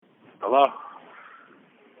Hello?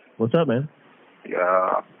 What's up, man?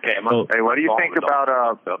 Yeah. Hey, what do you think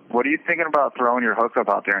about what are you thinking about throwing your hookup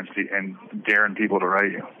out there and daring people to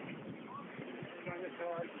write you?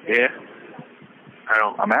 Yeah.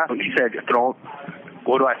 I'm asking. You said throw.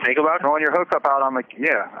 What do I think about throwing your hookup out on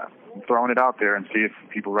throwing it out there and see if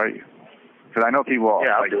people write you? Because I know people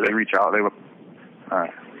they reach out. They look. All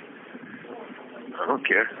right. I don't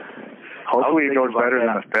care. Hopefully it goes better than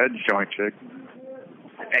a Fed joint chick.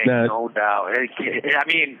 Hey, no doubt. Hey, I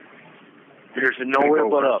mean, there's nowhere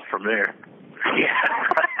but up from there. Yeah.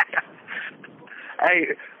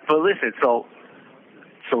 Hey, but listen, so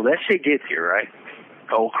that shit gets here, right?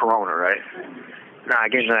 Oh, Corona, right? Now I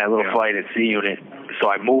get into that little flight at C unit, so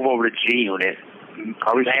I move over to G unit.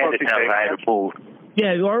 Are we supposed to be saving? I had to move.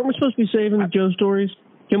 Yeah, aren't we supposed to be saving the Joe stories?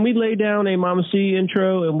 Can we lay down a Mama C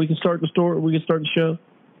intro and we can start the story? We can start the show.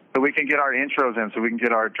 So we can get our intros in, so we can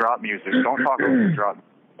get our drop music. Don't talk over your drop.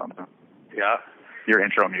 Yeah. Your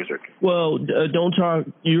intro music. Well, don't talk.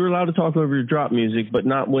 You're allowed to talk over your drop music, but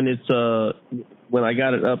not when it's when I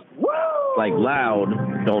got it up like loud.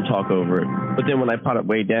 Don't talk over it. But then when I put it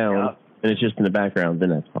way down and it's just in the background, then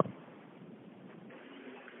that's fine.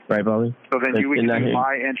 Right, Bobby? So then we can do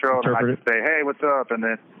my intro, and I can say, "Hey, what's up?" And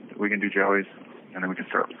then we can do Joey's, and then we can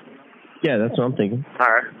start. Yeah, that's what I'm thinking. All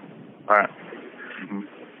right. Mm-hmm.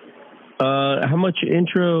 How much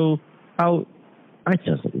intro? How? It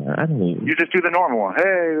doesn't matter. I don't even. You just do the normal one.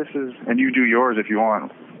 Hey, this is, and you do yours if you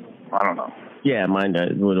want. I don't know. Yeah, mine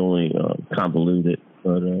would only convolute it,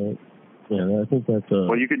 but yeah, I think that's.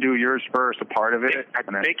 Well, you could do yours first, a part of it,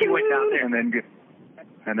 and then you went down there, and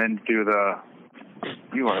then do the.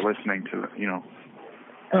 You are listening to it, you know.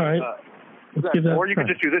 All right. Let's give that or you could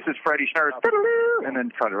just do this is Freddie Schnurz, and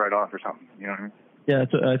then cut it right off or something. You know what I mean? Yeah, I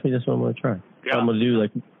think that's what I'm going to try. Yeah. I'm going to do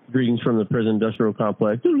like greetings from the prison industrial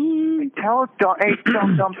complex. Hey,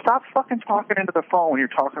 dumb, stop fucking talking into the phone when you're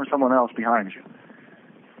talking to someone else behind you.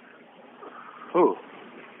 Who?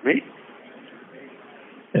 Me?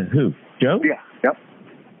 Yeah, who? Joe? Yeah. Yep.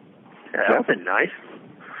 Yeah, that wasn't nice.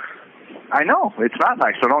 I know. It's not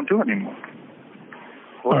nice, so don't do it anymore.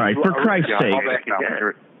 All right, for Christ's sake.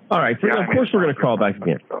 All right, of course we're going to call back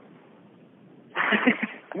again.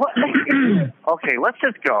 What? Okay, let's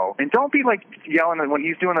just go. And don't be like yelling when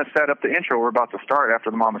he's doing the setup, the intro we're about to start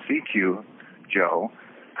after the Mama CQ, Joe,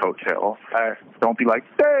 coattail. Don't be like,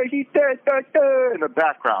 hey, he dead, in the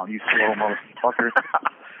background, you slow motherfucker.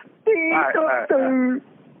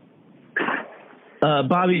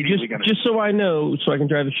 Bobby, just so I know, so I can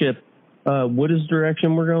drive the ship, what is the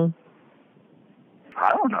direction we're going?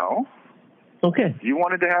 I don't know. Okay. You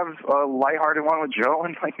wanted to have a lighthearted one with Joe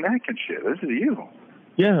and like Mac and shit. This is you.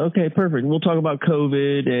 Yeah, okay, perfect. We'll talk about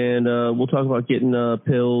COVID, and we'll talk about getting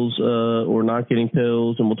pills or not getting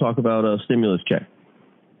pills, and we'll talk about a stimulus check.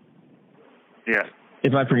 Yeah.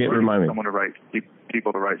 If I forget, remind me. Someone to write,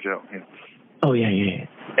 people to write Joe. Yeah. Oh, yeah.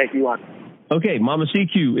 Hey, you want? Okay, Mama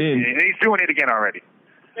CQ in. And he's doing it again already.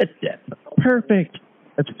 Perfect.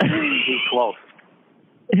 That's he's close.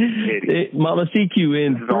 Mama CQ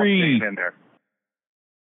in 3. In there.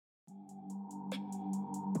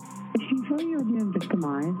 If you feel you're being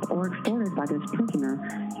victimized or extorted by this prisoner,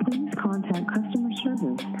 please contact customer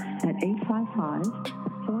service at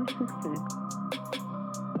 855-466.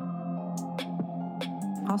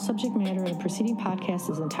 All subject matter of the preceding podcast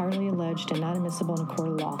is entirely alleged and not admissible in a court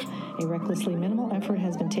of law. A recklessly minimal effort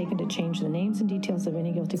has been taken to change the names and details of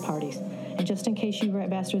any guilty parties. And just in case you rat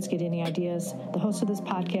bastards get any ideas, the hosts of this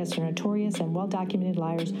podcast are notorious and well-documented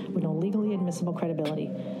liars with no legally admissible credibility.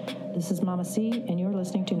 This is Mama C, and you're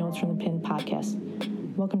listening to Notes from the Pen podcast.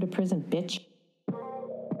 Welcome to prison, bitch.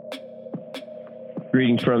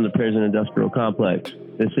 Greetings from the prison industrial complex.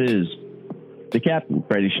 This is the Captain,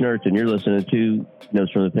 Freddie Schnurz, and you're listening to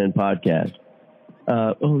Notes from the Pen podcast.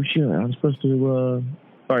 Oh, shit, I was supposed to...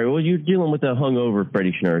 All right, well, you're dealing with a hungover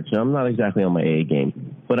Freddie Schnurz, so I'm not exactly on my A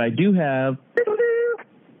game. But I do have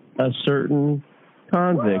a certain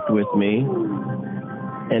convict with me,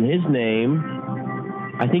 and his name,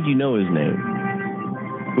 I think you know his name.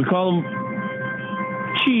 We call him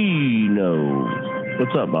Chino.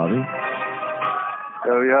 What's up, Bobby?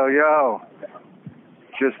 Yo.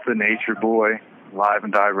 Just the nature boy, live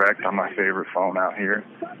and direct on my favorite phone out here.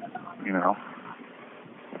 You know.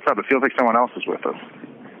 What's up? It feels like someone else is with us.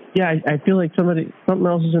 Yeah, I feel like something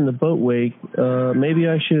else is in the boat wake. Maybe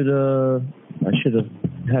I should have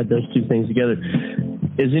had those two things together.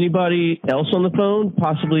 Is anybody else on the phone?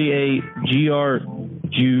 Possibly a GR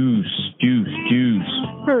Juice.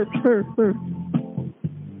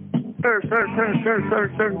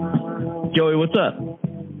 Joey, what's up?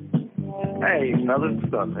 Hey, fellas,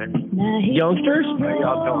 what's up, man? Youngsters? How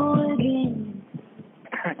y'all doing?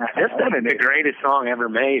 That's the greatest song ever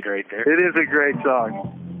made right there. It is a great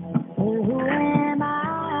song.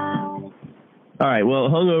 All right, well,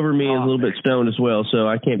 Hungover Me is a little bit stoned as well, so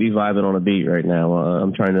I can't be vibing on a beat right now.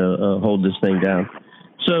 I'm trying to hold this thing down.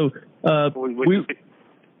 So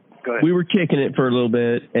we were kicking it for a little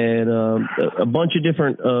bit, and a bunch of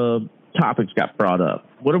different topics got brought up.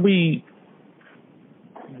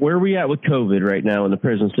 Where are we at with COVID right now in the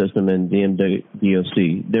prison system and the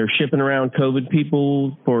MDOC? They're shipping around COVID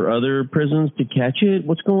people for other prisons to catch it?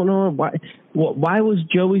 What's going on? Why was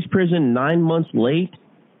Joey's prison 9 months late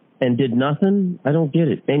and did nothing? I don't get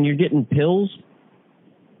it. And you're getting pills?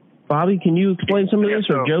 Bobby, can you explain some of this?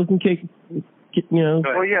 Or Joe can kick,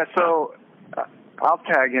 Well, yeah, so I'll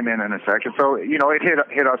tag him in a second. So, it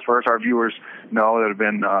hit us first. Our viewers know that have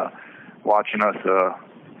been watching us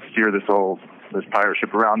steer this pirate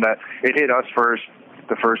ship around, that it hit us first,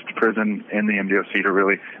 the first prison in the MDOC to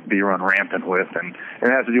really be run rampant with. And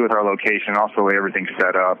it has to do with our location, also the way everything's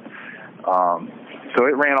set up. So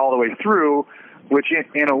it ran all the way through, which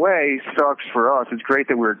in a way sucks for us. It's great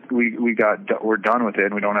that we're done with it,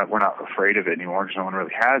 and we're not afraid of it anymore because no one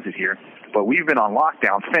really has it here. But we've been on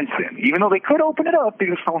lockdown since then, even though they could open it up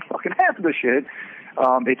because no one fucking has the shit.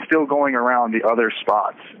 It's still going around the other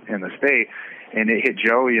spots in the state, and it hit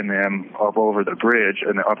Joey and them up over the bridge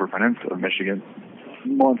in the Upper Peninsula of Michigan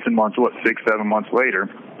months and months, 6-7 months later,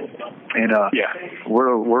 and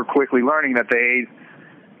we're quickly learning that they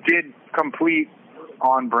did complete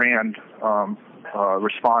on-brand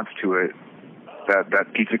response to it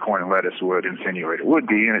that pizza, corn, and lettuce would insinuate it would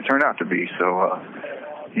be, and it turned out to be. So,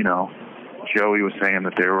 Joey was saying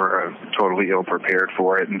that they were totally ill-prepared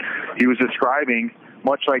for it, and he was describing,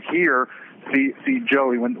 much like here, see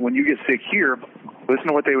Joey, when you get sick here, listen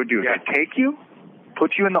to what they would do. Yeah. They'd take you,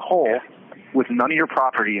 put you in the hole with none of your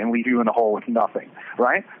property, and leave you in the hole with nothing,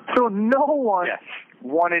 right? So no one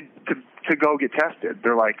wanted to go get tested.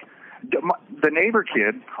 They're like, the neighbor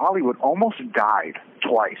kid, Hollywood, almost died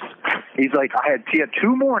twice. He's like, he had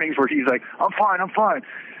 2 mornings where he's like, I'm fine.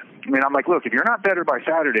 I mean, I'm like, look, if you're not better by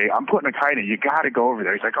Saturday, I'm putting a kite in. You got to go over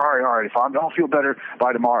there. He's like, all right. If I don't feel better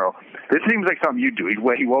by tomorrow. This seems like something you'd do. He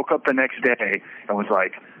woke up the next day and was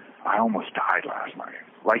like, I almost died last night.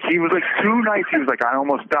 Like, he was like 2 nights, he was like, I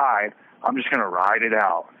almost died. I'm just going to ride it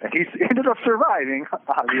out. And he ended up surviving,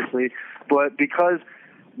 obviously. But because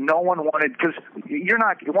no one wanted, because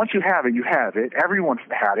once you have it, you have it. Everyone's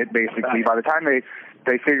had it, basically. Right. By the time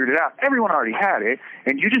they figured it out, everyone already had it.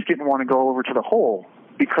 And you just didn't want to go over to the hole.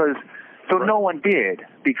 No one did,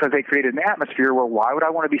 because they created an atmosphere where why would I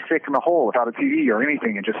want to be sick in the hole without a TV or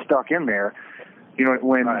anything and just stuck in there?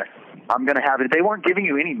 When I'm going to have it. They weren't giving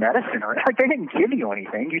you any medicine or they didn't give you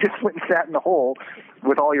anything. You just went and sat in the hole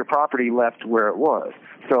with all your property left where it was.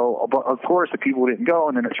 So, of course, the people didn't go,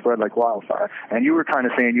 and then it spread like wildfire. And you were kind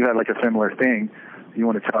of saying you had like a similar thing. You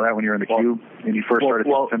want to tell that when you were in the cube and you first started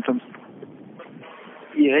seeing symptoms?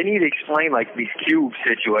 Yeah, they need to explain like these cube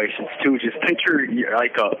situations too. Just picture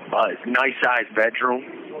like a nice sized bedroom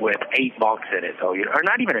with 8 bunks in it, or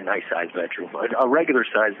not even a nice sized bedroom, a regular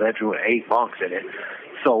sized bedroom with 8 bunks in it.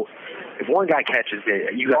 So if one guy catches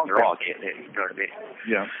it, you guys are all getting it. You know what I mean?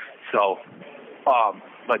 Yeah. So,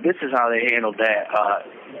 but this is how they handled that.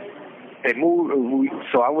 They moved.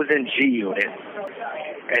 So I was in G unit.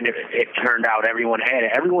 And it turned out everyone had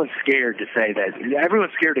it. Everyone's scared to say that.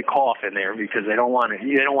 Everyone's scared to cough in there because they don't want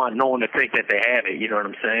no one to think that they have it. You know what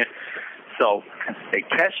I'm saying? So they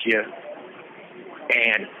test you,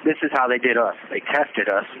 and this is how they did us. They tested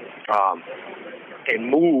us. They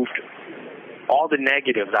moved all the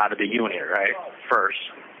negatives out of the unit, right? First,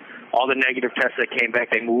 all the negative tests that came back,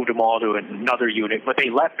 they moved them all to another unit, but they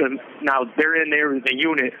left them. Now they're in there with the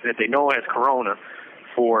unit that they know has corona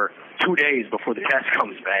for 2 days before the test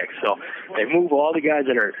comes back. So they move all the guys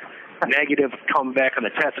that are negative, come back on the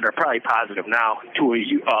test that are probably positive now to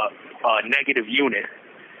a negative unit.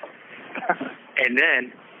 And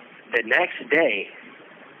then the next day,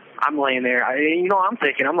 I'm laying there. I'm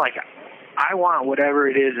thinking, I'm like, I want whatever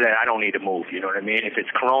it is that I don't need to move. You know what I mean? If it's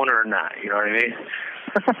corona or not. You know what I mean?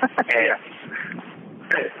 And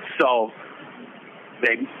so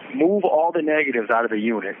they move all the negatives out of the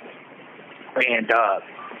unit, and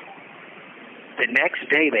the next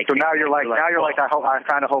day they. So now you're like, I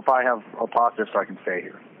kind of hope I have a positive so I can stay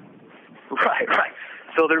here. Right.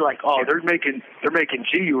 So they're like, they're making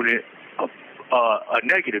G unit a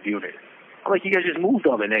negative unit. I'm like, you guys just moved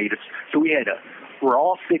all the negatives, so we're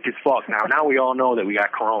all sick as fuck now. Now we all know that we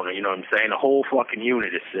got corona. You know what I'm saying? The whole fucking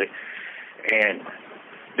unit is sick, and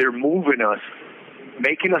they're moving us,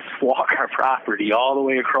 making us walk our property all the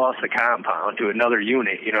way across the compound to another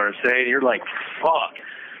unit. You know what I'm saying? You're like, fuck.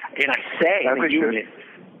 And I say in the unit,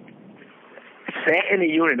 sat in a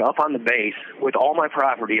unit up on the base with all my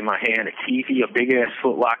property in my hand, a TV, a big-ass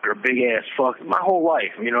Foot Locker, a big-ass my whole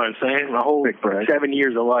life, you know what I'm saying? My whole 7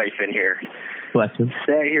 years of life in here. Blessing.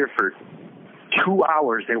 Sat here for 2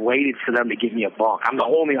 hours and waited for them to give me a bunk. I'm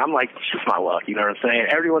like, it's just my luck, you know what I'm saying?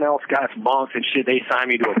 Everyone else got bunks and shit. They signed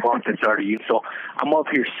me to a bunk that started you. So I'm up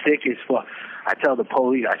here sick as fuck. I tell the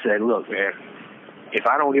police, I said, look, man, if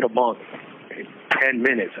I don't get a bunk in 10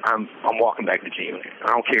 minutes, I'm walking back to the unit. I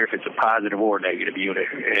don't care if it's a positive or negative unit.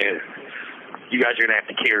 And you guys are gonna have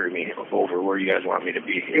to carry me over where you guys want me to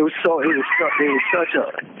be. It was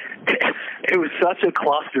such a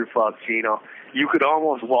clusterfuck, you know. You could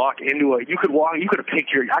almost walk into I could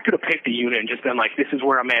have picked a unit and just been like, this is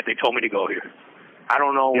where I'm at. They told me to go here. I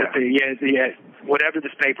don't know whatever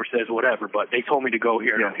this paper says, whatever, but they told me to go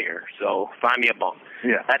here and I'm here. So find me a bunk.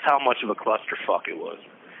 Yeah. That's how much of a clusterfuck it was.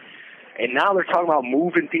 And now they're talking about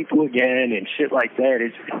moving people again and shit like that.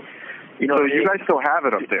 It's, you know. So you guys still have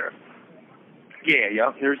it up there? Yeah.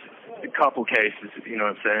 There's a couple cases, you know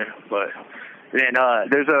what I'm saying? But then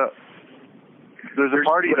there's a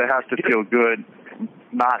party that has to feel good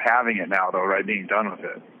not having it now, though, right? Being done with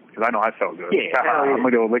it. Because I know I felt good. Yeah. I'm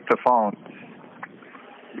going to go lick the phone.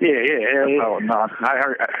 Yeah.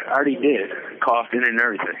 I already did. Coughed in and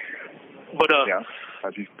everything. But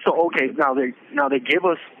so okay, now they give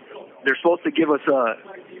us. They're supposed to give us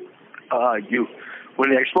when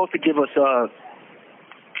they're supposed to give us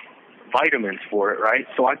vitamins for it, right?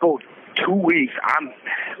 So I go 2 weeks. I'm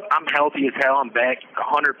healthy as hell. I'm back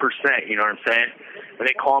 100%. You know what I'm saying? And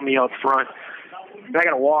they call me out front. I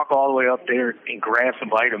got to walk all the way up there and grab some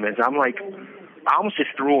vitamins. I'm like, I almost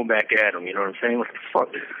just threw them back at them. You know what I'm saying? Like,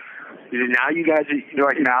 fuck. Now you guys,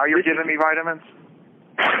 now you're giving me vitamins?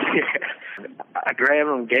 I grabbed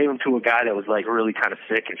them and gave them to a guy that was like really kind of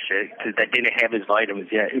sick and shit that didn't have his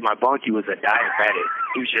vitamins yet. My bunkie was a diabetic.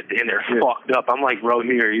 He was just in there fucked up. I'm like, bro,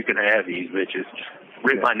 here, you can have these bitches. Just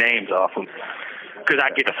rip my names off them. Because I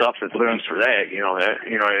get substance abuse for that, you know.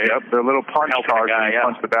 Yep, the little punch cards and you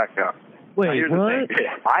punch the back down. Wait, what?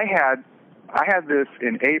 I had this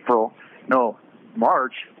in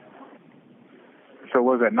March. So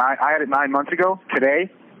was it 9? I had it 9 months ago. Today,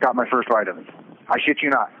 got my first vitamins. I shit you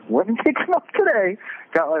not. Wouldn't take them up today.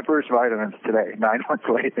 Got my first vitamins today, 9 months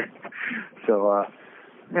later. So, I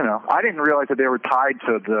didn't realize that they were tied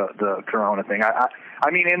to the corona thing. I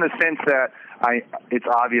mean, in the sense that it's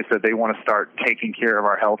obvious that they want to start taking care of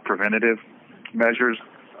our health preventative measures,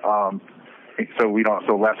 so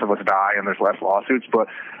less of us die and there's less lawsuits. But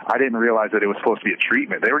I didn't realize that it was supposed to be a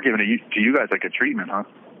treatment. They were giving it to you guys like a treatment, huh?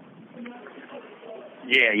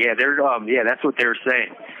 Yeah, that's what they were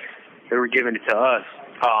saying. They were giving it to us.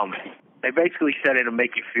 They basically said it'll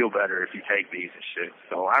make you feel better if you take these and shit.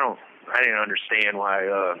 So I didn't understand why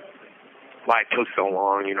it took so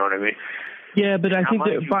long. You know what I mean? Yeah, but I think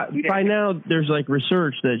that by now there's like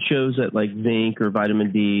research that shows that like zinc or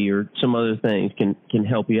vitamin D or some other things can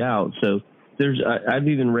help you out. So I've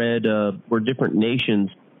even read where different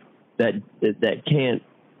nations that can't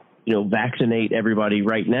vaccinate everybody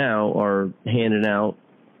right now are handing out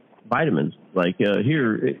vitamins. Like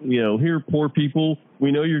here, poor people,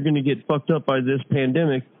 we know you're going to get fucked up by this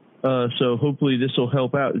pandemic. So hopefully this will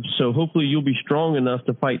help out. So hopefully you'll be strong enough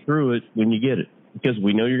to fight through it when you get it, because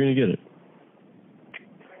we know you're going to get it.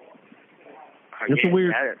 That's a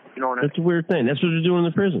weird thing. That's what they're doing in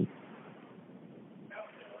the prison.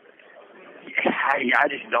 I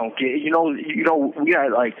just don't get it. We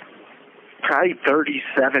got like probably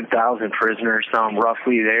 37,000 prisoners,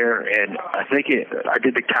 roughly there, and I think I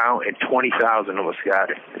did the count, and 20,000 of us got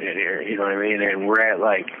it in here. You know what I mean? And we're at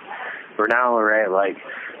like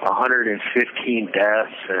 115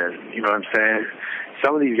 deaths, and you know what I'm saying?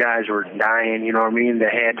 Some of these guys were dying, you know what I mean? They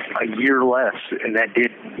had a year less, and that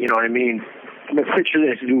did, you know what I mean? Picture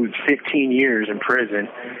this, dude, 15 years in prison,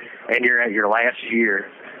 and you're at your last year,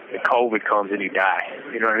 and COVID comes and you die.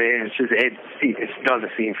 You know what I mean? It's just, it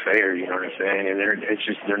doesn't seem fair, you know what I'm saying? And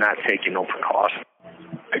they're not taking no precautions.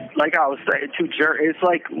 Like I was saying, it's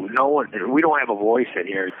like we don't have a voice in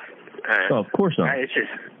here. Of course not. It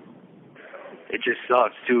just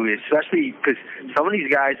sucks, too, especially because some of these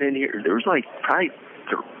guys in here, there was like probably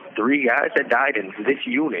 3 guys that died in this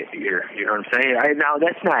unit here. You know what I'm saying? Now,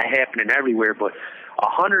 that's not happening everywhere, but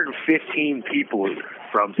 115 people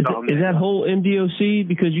from some... Is that whole MDOC?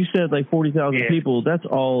 Because you said like 40,000 people. That's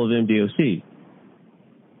all of MDOC.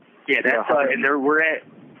 Yeah, that's and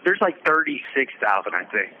there's like 36,000, I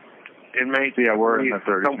think. Inmates. Yeah, we're in the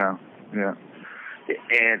 30s now. Yeah.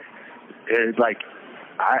 And it's like...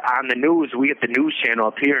 on the news, we get the news channel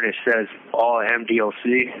up here, and it says all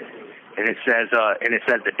MDOC, and it says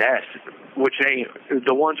the deaths. which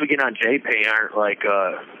the ones we get on JPay aren't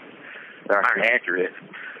aren't accurate.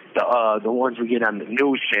 The ones we get on the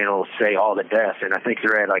news channels say all the deaths, and I think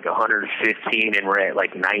they're at like 115, and we're at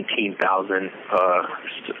like 19,000,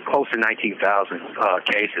 close to 19,000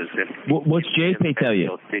 cases. And what's JPay tell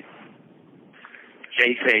you?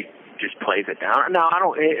 JPay just plays it down. No, I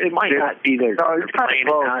don't. It might not be there. No, it's kind of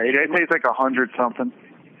close. JPay's like 100 something.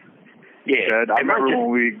 Yeah, I remember when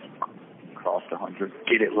we crossed 100.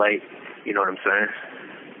 Get it late. You know what I'm saying?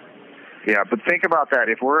 Yeah, but think about that.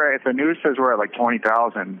 If the news says we're at like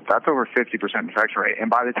 20,000, that's over 50% infection rate.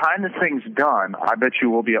 And by the time this thing's done, I bet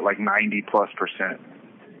you we'll be at like 90+%.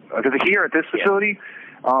 Because here at this facility,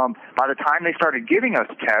 by the time they started giving us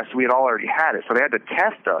tests, we had already had it. So they had to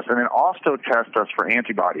test us and then also test us for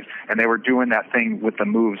antibodies. And they were doing that thing with the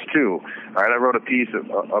moves too. All right, I wrote a piece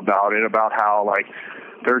about it, about how like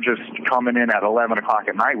they're just coming in at 11 o'clock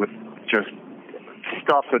at night with just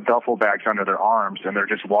stuff with duffel bags under their arms, and they're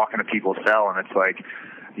just walking to people's cell, and it's like,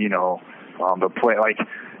 it's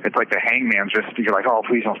like the hangman. You're like, oh,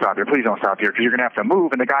 please don't stop here, because you're gonna have to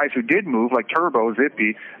move. And the guys who did move, like Turbo,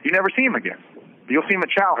 Zippy, you never see them again. You'll see them at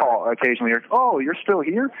Chow Hall occasionally. Oh, you're still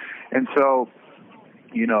here, and so,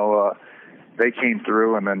 they came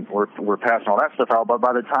through, and then we're passing all that stuff out. But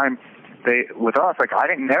by the time with us, like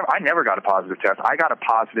I never got a positive test. I got a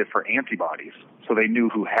positive for antibodies, so they knew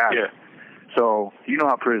who had it. So, you know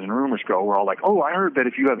how prison rumors go. We're all like, oh, I heard that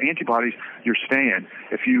if you have antibodies, you're staying.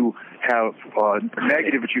 If you have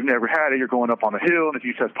negative, but you've never had it, you're going up on the hill. And if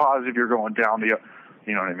you test positive, you're going down the,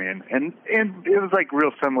 you know what I mean? And it was like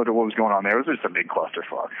real similar to what was going on there. It was just a big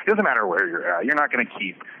clusterfuck. It doesn't matter where you're at. You're not going to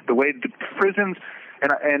keep the way the prisons,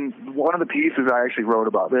 and one of the pieces I actually wrote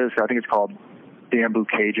about this, I think it's called Bamboo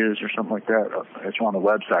Cages or something like that. It's on the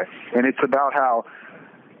website. And it's about how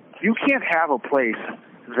you can't have a place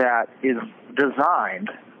that is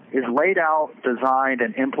laid out, designed,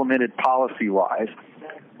 and implemented policy-wise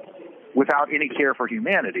without any care for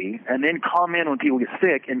humanity, and then come in when people get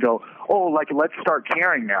sick and go, oh, like, let's start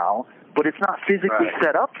caring now, but it's not physically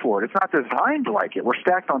set up for it. It's not designed like it. We're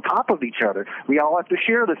stacked on top of each other. We all have to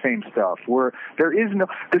share the same stuff.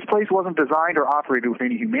 This place wasn't designed or operated with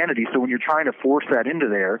any humanity, so when you're trying to force that into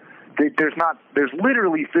there, there's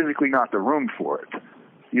literally physically not the room for it.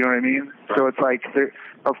 You know what I mean? So it's like,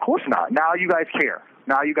 of course not. Now you guys care.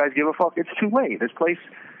 Now you guys give a fuck. It's too late. This place,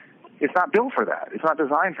 it's not built for that. It's not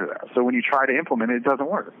designed for that. So when you try to implement it, it doesn't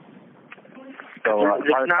work. So it's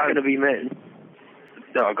not going to be meant.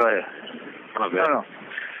 No, go ahead. No.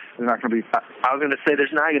 There's not going to be. I was going to say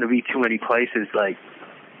there's not going to be too many places like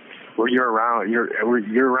where you're around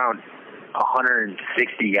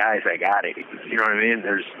 160 guys that got it. You know what I mean?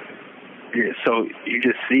 So you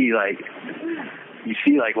just see like. You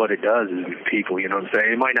see, like, what it does is with people, you know what I'm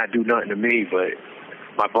saying? It might not do nothing to me, but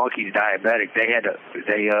my bunky's diabetic. They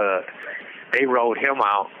rolled him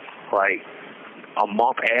out, like, a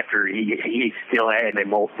month after he still had, and they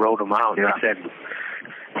rolled him out. Yeah. And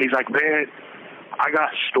he's like, man, I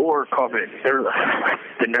got store coming.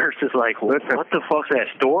 The nurse is like, what the fuck's that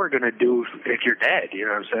store going to do if you're dead? You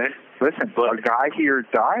know what I'm saying? Listen, but a guy here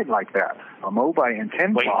died like that. A Mobile in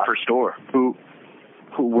 10 waiting for store. Who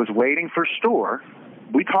was waiting for store.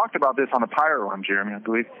 We talked about this on the Pirate Room, Jeremy, I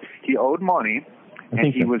believe. He owed money,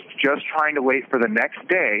 and he was just trying to wait for the next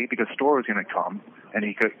day because store was going to come, and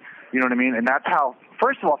he could, you know what I mean? And that's how,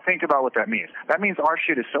 first of all, think about what that means. That means our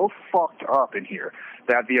shit is so fucked up in here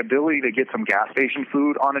that the ability to get some gas station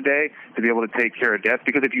food on a day to be able to take care of death,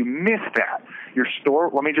 because if you miss that, your store,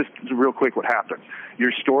 let me just real quick what happens.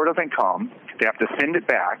 Your store doesn't come. They have to send it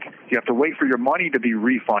back. You have to wait for your money to be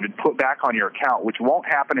refunded, put back on your account, which won't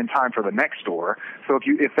happen in time for the next store. So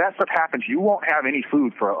if that stuff happens, you won't have any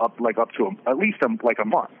food for up to at least a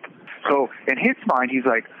month. So in his mind, he's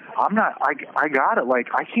like, I got it. Like,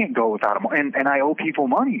 I can't go without him. And I owe people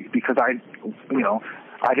money because I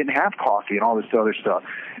didn't have coffee and all this other stuff.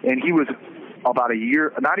 And he was about a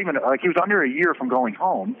year, not even, like, he was under a year from going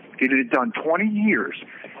home. He had done 20 years.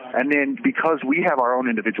 And then because we have our own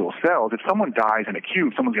individual cells, if someone dies in a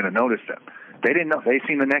cube, someone's going to notice them. They didn't know. They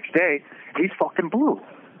seen the next day, he's fucking blue.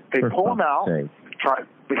 They pull him out,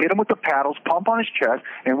 hit him with the paddles, pump on his chest,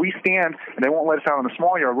 and we stand, and they won't let us out on the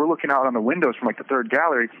small yard. We're looking out on the windows from, like, the third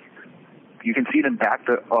gallery. You can see them back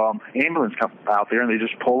the ambulance come out there, and they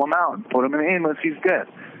just pull him out and put him in the ambulance. He's dead.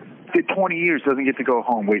 Did 20 years, doesn't get to go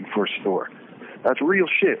home waiting for a store. That's real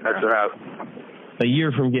shit. That's right. A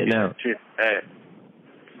year from getting out. Shit.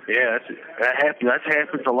 Yeah, that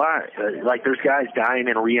happens a lot. Like, there's guys dying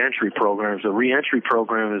in reentry programs. A reentry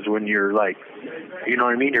program is when you're, like, you know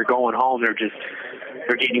what I mean? You're going home. They're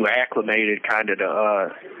getting you acclimated kind of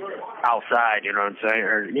to outside, you know what I'm saying?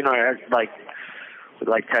 Or, you know,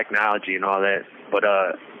 with technology and all that. But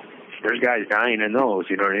there's guys dying in those,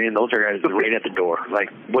 you know what I mean? Those are guys right at the door. Like,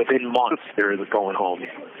 within months, they're going home.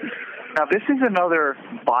 Now, this is another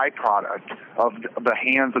byproduct of the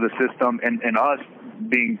hands of the system and us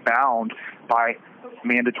being bound by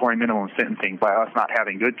mandatory minimum sentencing, by us not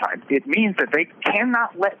having good time. It means that they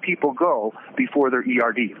cannot let people go before their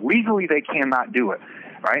ERD. Legally, they cannot do it,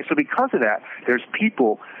 right? So because of that, there's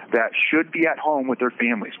people that should be at home with their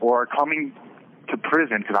families or are coming to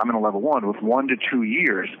prison, because I'm in a level 1, with 1 to 2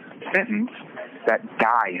 years sentence that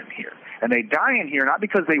die in here. And they die in here not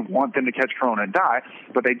because they want them to catch corona and die,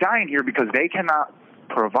 but they die in here because they cannot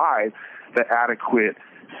provide the adequate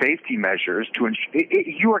safety measures to ensure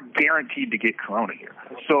you are guaranteed to get corona here.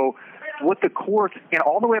 So what the courts, and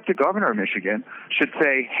all the way up to governor of Michigan, should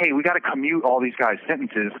say, hey, we got to commute all these guys'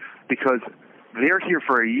 sentences because they're here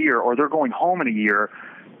for a year or they're going home in a year.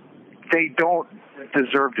 They don't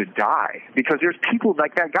deserve to die, because there's people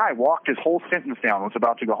like that guy walked his whole sentence down, was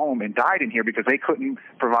about to go home, and died in here because they couldn't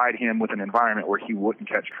provide him with an environment where he wouldn't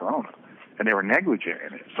catch corona, and they were negligent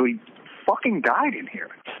in it. So he fucking died in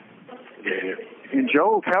here. And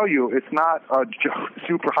Joe will tell you it's not a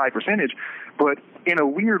super high percentage, but in a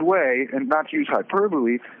weird way, and not to use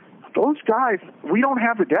hyperbole, those guys, we don't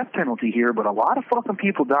have the death penalty here, but a lot of fucking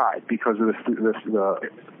people died because of the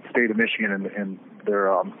state of Michigan and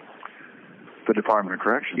their the Department of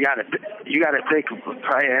Corrections. You gotta think,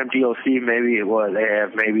 probably MDOC, maybe they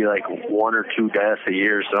have maybe like 1 or 2 deaths a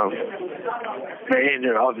year or something.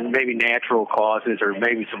 Maybe natural causes or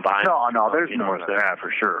maybe some violence. No, there's more than that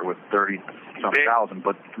for sure, with 30-some thousand.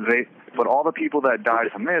 But all the people that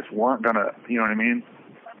died from this weren't gonna, you know what I mean?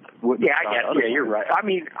 Yeah, I guess. Yeah, you're right. I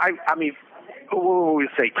mean, what would we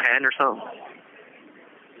say, 10 or something?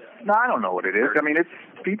 No, I don't know what it is. I mean, it's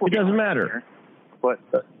people. It doesn't matter. But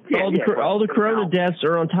all the corona deaths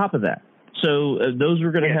are on top of that. So those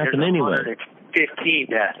are going to happen anyway. 15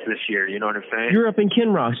 deaths this year, you know what I'm saying? You're up in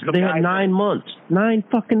Kinross. They had 9 months. 9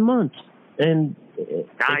 fucking months. And they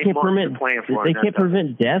can't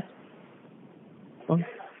prevent death?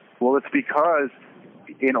 Well, it's because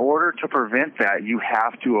in order to prevent that, you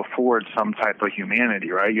have to afford some type of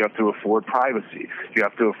humanity, right? You have to afford privacy. You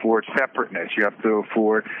have to afford separateness. You have to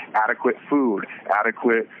afford adequate food,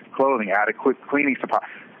 adequate clothing, adequate cleaning supply.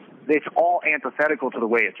 It's all antithetical to the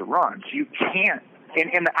way it's run. So you can't,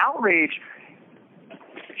 and the outrage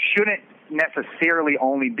shouldn't necessarily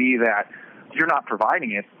only be that you're not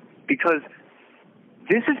providing it, because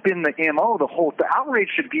this has been the MO, the outrage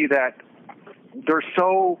should be that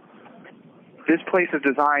this place is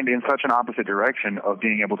designed in such an opposite direction of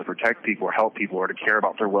being able to protect people or help people or to care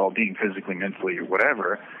about their well-being physically, mentally, or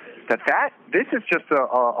whatever, this is just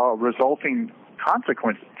a resulting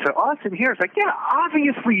consequence to us in here. It's like, yeah,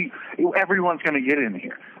 obviously everyone's going to get in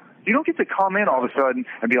here. You don't get to come in all of a sudden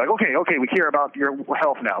and be like, okay, we care about your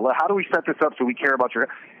health now. How do we set this up so we care about your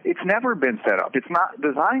health? It's never been set up. It's not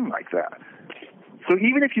designed like that. So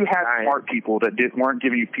even if you had smart people that weren't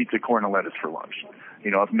giving you pizza, corn, and lettuce for lunch,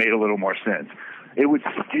 it made a little more sense. It would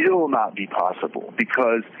still not be possible,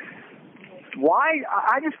 because why?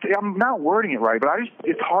 I'm not wording it right, but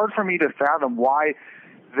it's hard for me to fathom why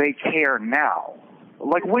they care now.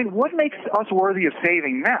 Like, what makes us worthy of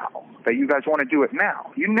saving now that you guys want to do it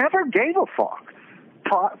now? You never gave a fuck.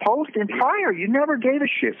 Post and prior, you never gave a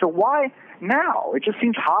shit. So why now? It just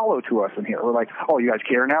seems hollow to us in here. We're like, oh, you guys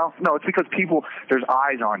care now? No, it's because there's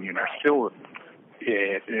eyes on you now. Still,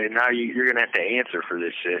 yeah, and now you're going to have to answer for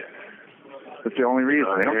this shit. That's the only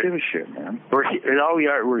reason. They don't give a shit, man. We're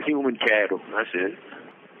human cattle. That's it.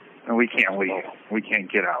 And we can't leave. We can't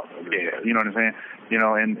get out. Yeah. You know what I'm saying?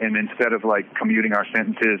 And instead of like commuting our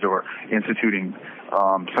sentences or reinstituting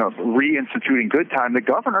good time, the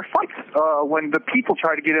governor fights. When the people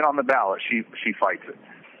try to get it on the ballot, she fights it.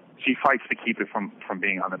 She fights to keep it from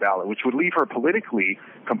being on the ballot, which would leave her politically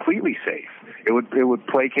completely safe. It would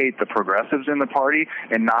placate the progressives in the party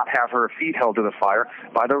and not have her feet held to the fire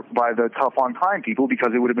by the tough on crime people,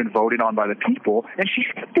 because it would have been voted on by the people, and she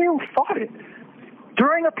still fought it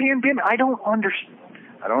during a pandemic. I don't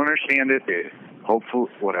understand it. Hopefully,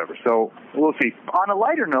 whatever. So we'll see. On a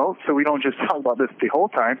lighter note, so we don't just talk about this the whole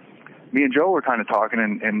time, me and Joe were kind of talking,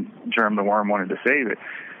 and Germ the Worm wanted to save it.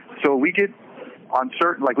 So we get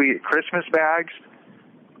we get Christmas bags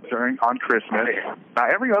on Christmas. Now,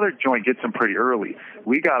 every other joint gets them pretty early.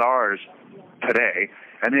 We got ours today.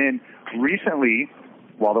 And then recently,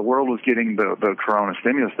 while the world was getting the Corona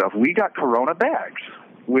stimulus stuff, we got Corona bags,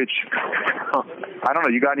 which, I don't know.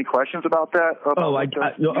 You got any questions about that?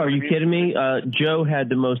 Are you kidding me? Joe had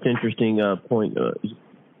the most interesting point.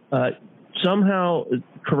 somehow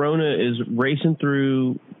Corona is racing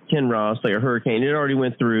through Ken Ross like a hurricane. It already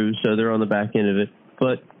went through, so they're on the back end of it.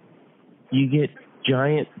 But you get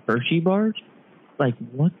giant Hershey bars? Like,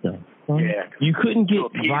 what the fuck? Yeah. You couldn't get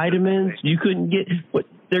vitamins. You couldn't get, what,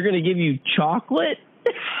 they're going to give you chocolate?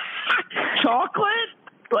 Chocolate?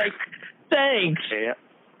 Like, thanks. Yeah.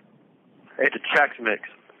 It's a Chex Mix.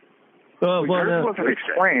 Well, yours wasn't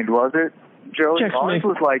explained, was it, Joey? Ours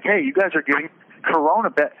was like, hey, you guys are getting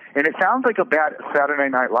Corona bet, and it sounds like a bad Saturday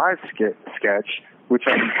Night Live sketch, which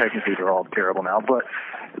I mean technically they're all terrible now, but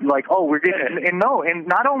like, oh, we're getting, and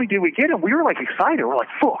not only did we get them, we were like excited. We're like,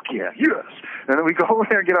 fuck yeah, yes. And then we go over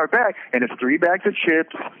there and get our bag, and it's 3 bags of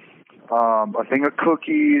chips, a thing of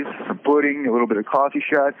cookies, some pudding, a little bit of coffee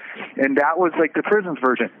shot, and that was like the prison's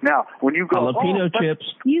version. Now, when you go jalapeno chips,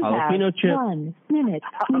 you jalapeno have chips. 1 minute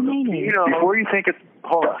remaining. Before you think it's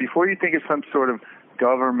some sort of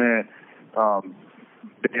government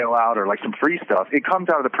bailout or like some free stuff, it comes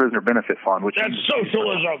out of the prisoner benefit fund, which that's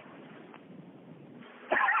socialism.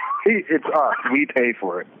 It's us. We pay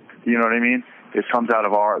for it. You know what I mean? It comes out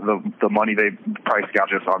of the money they price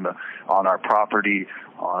gouge us on our property,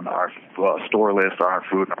 on our store list, on our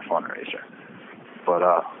food, and our fundraiser. But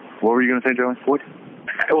what were you going to say, Joey?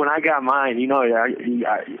 When I got mine,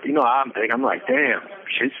 I'm thinking, I'm like, damn,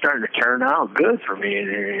 shit's starting to turn out good for me in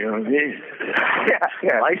here. You know what I mean?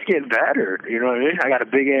 Yeah. Life's getting better. You know what I mean? I got a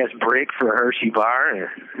big ass brick for a Hershey bar, and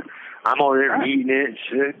I'm over there eating it and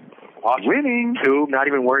shit. Winning. Tube, not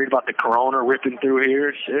even worried about the Corona ripping through here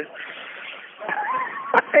and shit.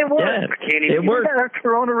 It worked. Yeah, I can't even. It worked. Our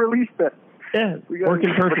Corona release that. Yeah,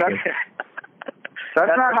 working perfectly.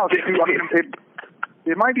 That's not how stupid.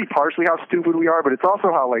 It might be partially how stupid we are, but it's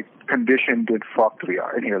also how like conditioned and fucked we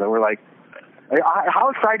are in here. That we're like, how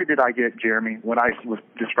excited did I get, Jeremy, when I was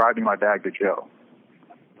describing my bag to Joe?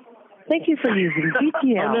 Thank you for using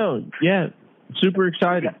GTL. Oh no, yeah, super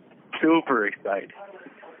excited. Super excited.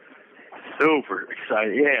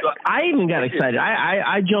 Yeah. I even got excited.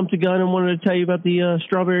 I jumped the gun and wanted to tell you about the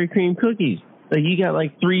strawberry cream cookies. Like, you got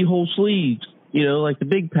like 3 whole sleeves, like the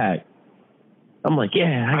big pack. I'm like,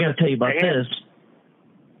 yeah, I got to tell you about this.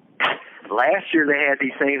 Last year they had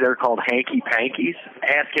these things that are called hanky pankies.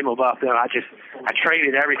 Ask him about them. I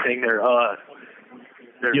traded everything.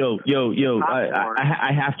 Yo!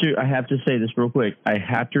 I have to say this real quick. I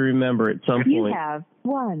have to remember at some point. You have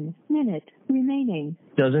 1 minute remaining.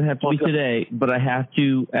 Doesn't have to be today, but I have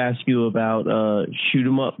to ask you about shoot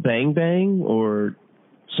 'em up, bang bang, or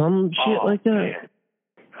some shit like that. Man.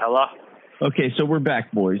 Hello. Okay, so we're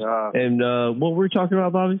back, boys. And what were we talking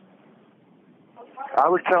about, Bobby? I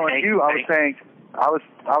was telling you. I was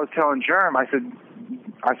telling Jerm. I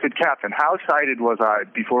said, Captain, how excited was I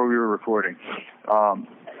before we were recording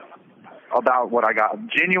about what I got?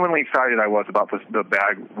 Genuinely excited I was about the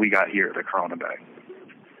bag we got here, the Corona bag.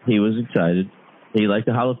 He was excited. He liked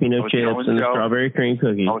the jalapeno chips and the strawberry cream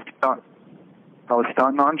cookies. I was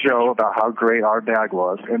stunting on Joe about how great our bag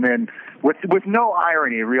was, and then with no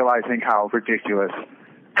irony, realizing how ridiculous.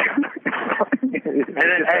 And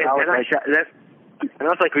I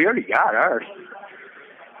was like, we already got ours.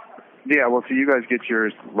 Yeah, well, so you guys get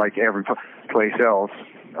yours like every place else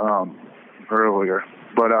earlier.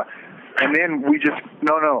 But, and then we just,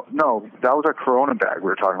 no, that was our Corona bag we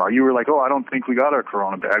were talking about. You were like, I don't think we got our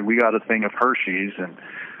Corona bag. We got a thing of Hershey's and,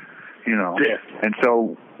 Yeah. And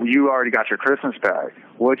so you already got your Christmas bag.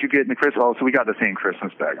 What'd you get in the Christmas? Oh, so we got the same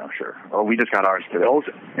Christmas bag, I'm sure. Oh, we just got ours today.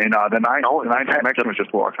 And the nine Mexican was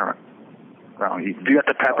just walking around eating. You got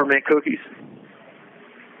the peppermint cookies?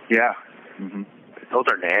 Yeah. Mm-hmm. Those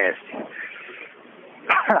are nasty.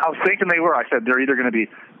 I was thinking they were. I said they're either going to be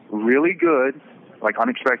really good, like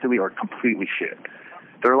unexpectedly, or completely shit.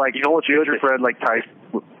 They're like, gingerbread, like type.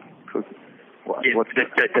 What? Yeah,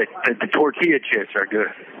 the tortilla chips are good.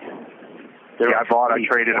 I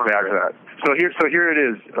traded a bag of that. So here it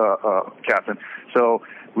is, Captain. So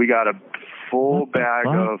we got a full bag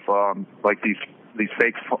of like these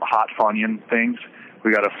fake hot Funyun things.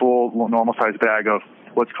 We got a full normal size bag of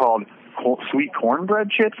what's called sweet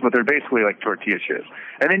cornbread chips, but they're basically like tortilla chips.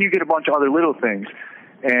 And then you get a bunch of other little things.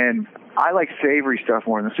 And I like savory stuff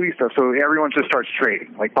more than the sweet stuff, so everyone just starts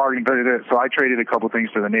trading, like bargaining. So I traded a couple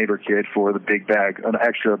things to the neighbor kid for the big bag, an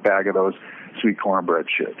extra bag of those sweet cornbread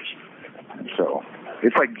chips. So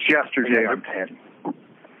it's like yesterday on 10.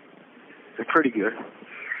 They're pretty good.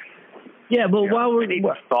 Yeah, but while we're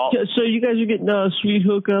so you guys are getting sweet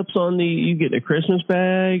hookups on you get a Christmas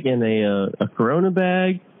bag and a Corona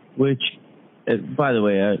bag, which, by the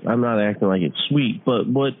way, I'm not acting like it's sweet, but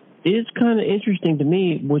what is kind of interesting to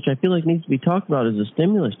me, which I feel like needs to be talked about, is the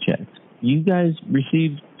stimulus checks. You guys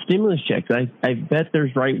received stimulus checks. I bet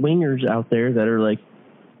there's right-wingers out there that are like,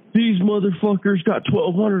 these motherfuckers got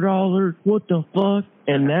 $1,200. What the fuck?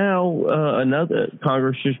 And now another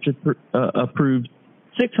Congress just approved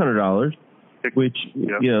 $600, which,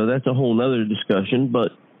 that's a whole nother discussion.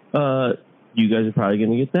 But you guys are probably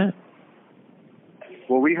going to get that.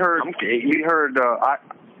 Well,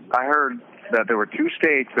 I heard that there were 2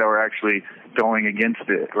 states that were actually going against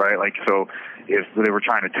it, right? Like, so if they were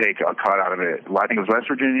trying to take a cut out of it, I think it was West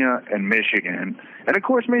Virginia and Michigan. And of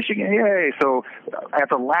course, Michigan, yay. So at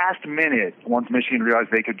the last minute, once Michigan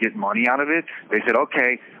realized they could get money out of it, they said,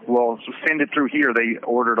 okay, well, send it through here. They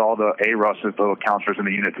ordered all the ARUSs, the counselors in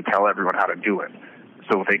the unit, to tell everyone how to do it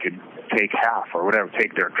so they could take half or whatever,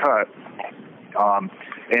 take their cut.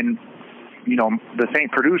 And the same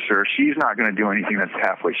producer, she's not going to do anything that's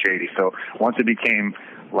halfway shady. So once it became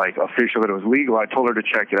like official that it was legal, I told her to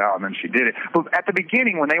check it out, and then she did it. But at the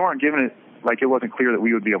beginning, when they weren't giving it, like it wasn't clear that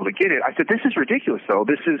we would be able to get it, I said, this is ridiculous, though.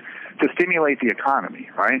 This is to stimulate the economy,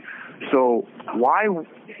 right? So why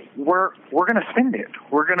we're going to spend it.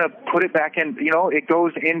 We're going to put it back in, it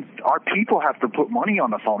goes in. Our people have to put money on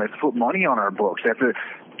the phone. They have to put money on our books. They have to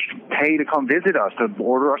pay to come visit us, to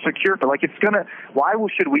order our secure. But why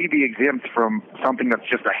should we be exempt from something that's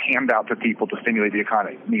just a handout to people to stimulate the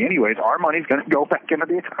economy? Anyways, our money's going to go back into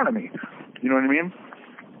the economy. You know what I mean?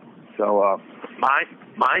 So,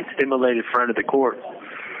 mine stimulated front of the court.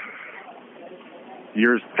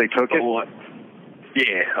 Yours, they took it?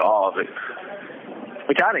 Yeah, all of it.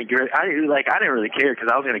 Which I didn't really care because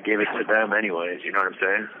I was going to give it to them anyways. You know what I'm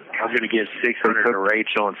saying? I was going to give $600 to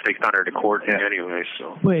Rachel and $600 to Courtney anyway.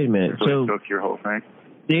 So wait a minute. So took your whole thing?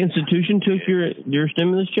 The institution took your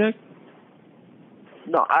stimulus check?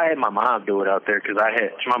 No, I had my mom do it out there because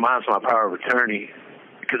my mom's my power of attorney.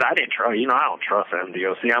 Because I didn't trust, I don't trust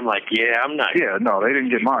MDOC. I'm like, I'm not. Yeah, no, they didn't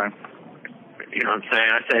get mine. You know what I'm saying?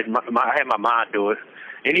 I said I had my mom do it,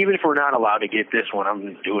 and even if we're not allowed to get this one, I'm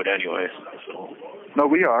going to do it anyways. So. No,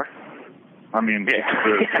 we are. I mean, the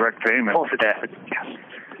direct payment. Yes.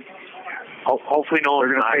 Hopefully no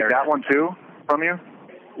one's going to take that one too from you?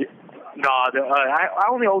 No, I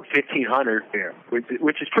only owed $1,500,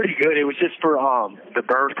 which is pretty good. It was just for the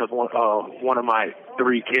birth of one of my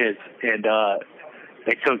 3 kids, and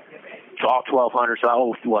they took all $1,200, so I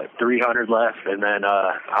owe $300 left, and then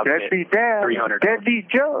I'll get $300. Deadbeat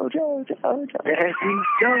Joe.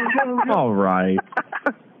 All right.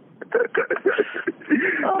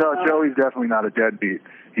 No, Joey's definitely not a deadbeat.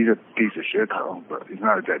 He's a piece of shit, though, but he's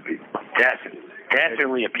not a deadbeat.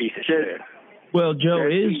 Definitely a piece of shit. Well, Joe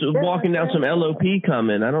is walking down some LOP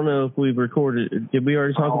comment. I don't know if we've recorded. Did we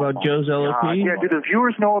already talk about Joe's LOP? Yeah. Do the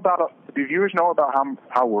viewers know about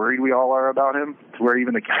how worried we all are about him? To where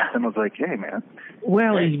even the captain was like, "Hey, man."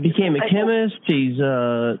 Well, he became a chemist. He's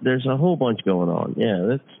there's a whole bunch going on. Yeah,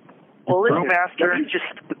 that's. Well,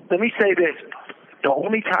 let me say this. The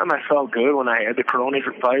only time I felt good when I had the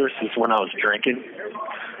coronavirus is when I was drinking.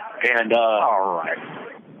 And all right.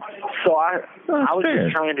 So I was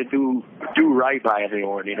just trying to do right by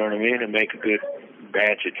everyone, you know what I mean, and make a good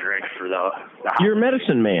batch of drinks for the house. You're a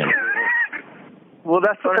medicine man. Well,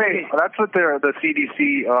 that's what that's what the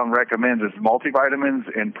CDC recommends is multivitamins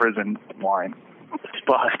in prison wine.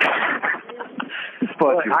 But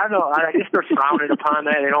I know. I guess they're frowning upon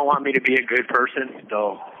that. They don't want me to be a good person,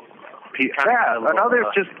 so.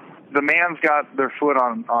 Just the man's got their foot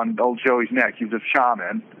on old Joey's neck. He's a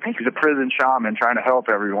shaman. He's a prison shaman trying to help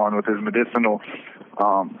everyone with his medicinal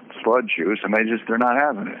sludge juice, and they're not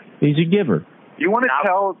having it. He's a giver. You want to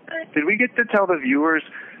tell? Did we get to tell the viewers?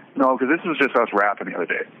 No, because this was just us rapping the other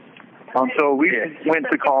day. So we went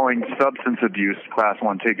to calling substance abuse Class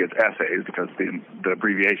 1 tickets essays because the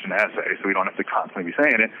abbreviation essay, so we don't have to constantly be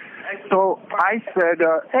saying it. So I said,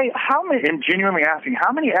 hey, and genuinely asking,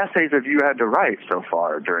 how many essays have you had to write so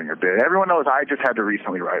far during your bid? Everyone knows I just had to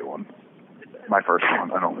recently write one. My first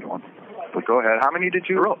one, and only one. But go ahead. How many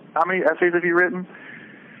essays have you written?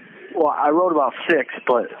 Well, I wrote about 6,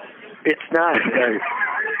 but it's not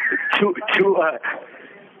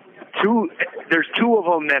there's 2 of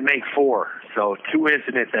them that make 4. So 2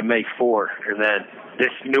 incidents that make 4, and then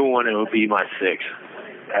this new one, it will be my 6th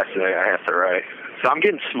essay I have to write. So I'm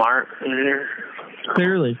getting smart in here.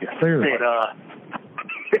 Clearly. But,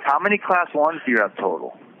 how many Class 1s do you have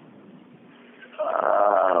total?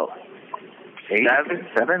 8?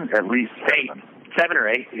 7? At least 7. 7 or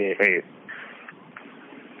 8. Yeah. 8.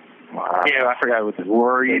 Wow. Yeah, I forgot what the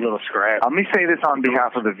worried little scrap. Let me say this on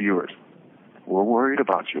behalf of the viewers. We're worried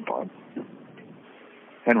about you, bud.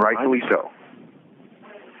 And rightfully so.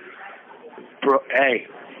 Bro, hey,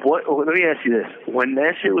 let me ask you this. When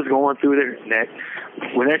that shit was going through there,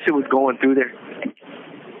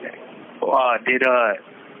 was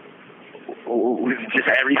just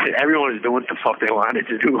everything? Everyone was doing what the fuck they wanted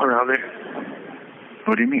to do around there.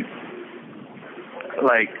 What do you mean?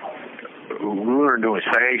 Like, we weren't doing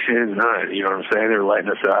sanctions, none. You know what I'm saying? They were letting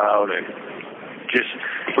us out, and just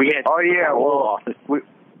we had. Oh yeah, well, we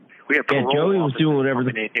had. Yeah, Joey was doing whatever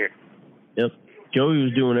the. Yep, Joey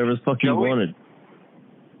was doing whatever the fuck he wanted.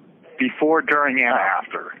 Before, during, and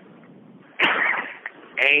after.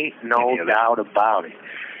 Ain't no doubt about it.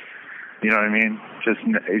 You know what I mean? Just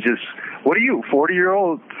what are you,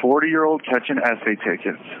 40-year-old catching essay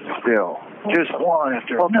tickets still? Just one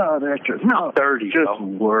after another after another. 30. Just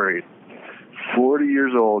worried. 40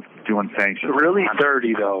 years old doing sanctions. Really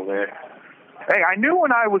 30 though, man. Hey, I knew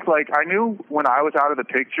when I was out of the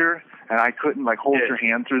picture and I couldn't hold your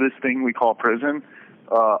hand through this thing we call prison.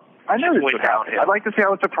 I knew this would happen. I'd like to say I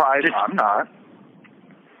was surprised. I'm not.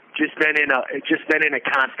 Just been in a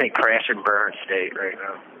constant crash and burn state right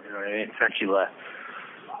now. You know what I mean? Since you left.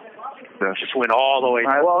 Just went all the way.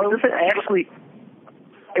 Well, it was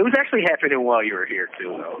actually happening while you were here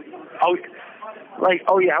too, though. I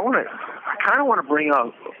kind of want to bring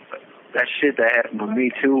up that shit that happened with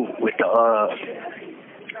me too, with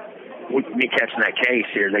me catching that case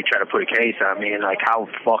here. They try to put a case on me, and how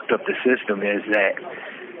fucked up the system is that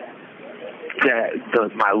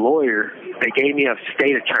my lawyer, they gave me a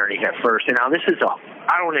state attorney at first, and now this is I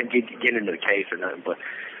don't want to get into the case or nothing, but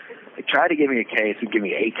they tried to give me a case and give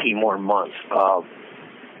me 18 more months.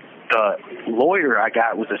 The lawyer I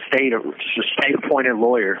got was a state-appointed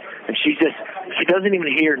lawyer, and she doesn't even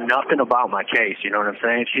hear nothing about my case. You know what I'm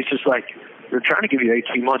saying? She's just like, they're trying to give you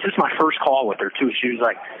 18 months. This is my first call with her too. She was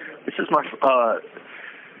like, this is my.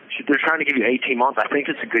 They're trying to give you 18 months. I think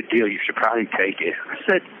it's a good deal. You should probably take it. I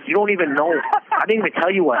said, you don't even know. I didn't even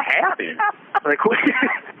tell you what happened.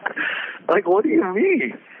 What do you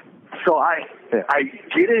mean? So I get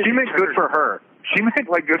it. She made good for her. She made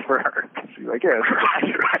good for her. She's like, yeah.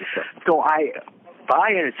 Right. So I buy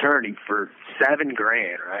an attorney for $7,000,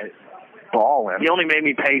 right? Ballin'. He only made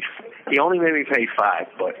me pay $5,000,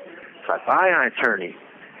 but so I buy an attorney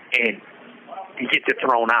and he gets it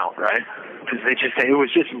thrown out, right? Because they just say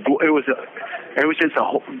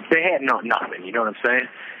they had nothing. You know what I'm saying?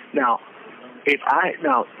 Now, this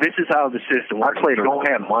is how the system works. If you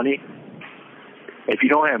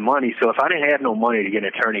don't have money, so if I didn't have no money to get an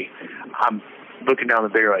attorney, I'm looking down the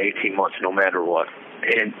barrel 18 months no matter what.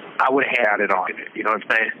 And I would have had it on it. You know what I'm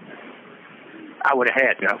saying? I would have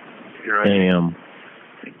had it. You know what I mean? Damn.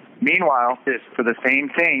 Meanwhile, for the same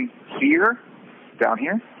thing down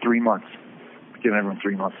here, 3 months. Giving everyone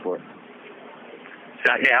 3 months for it.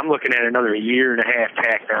 So, yeah, I'm looking at another year and a half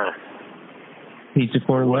tacked on. Pizza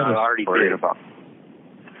corn lettuce. I already did. But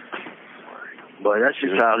that's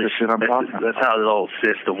just how that's how the whole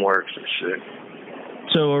system works and shit.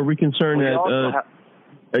 So are we concerned that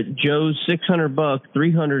Joe's $600,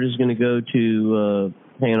 $300 is going to go to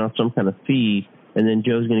paying off some kind of fee, and then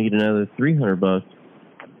Joe's going to get another $300?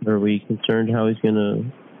 Are we concerned how he's going to?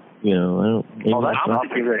 I don't.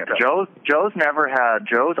 Joe's never had.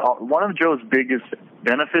 One of Joe's biggest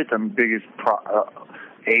benefits and biggest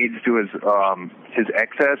aids to his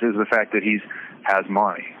excess is the fact that he has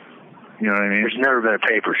money. You know what I mean? There's never been a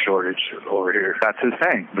paper shortage over here. That's his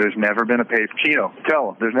thing. There's never been a paper. Chino, tell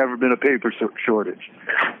him. There's never been a paper shortage.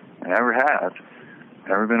 Never has.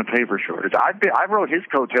 Never been a paper shortage. I wrote his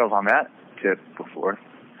coattails on that tip before.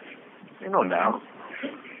 No doubt.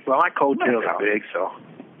 Well, my coattails are big, so.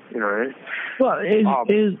 You know what I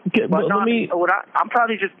mean? Well, I'm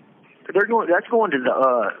probably just. That's going to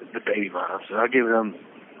the baby moms. So I'll give them.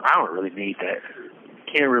 I don't really need that.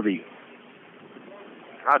 Can't really.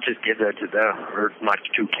 I'll just give that to them or my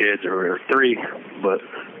 2 kids or 3, but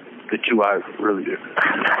the 2 I really do.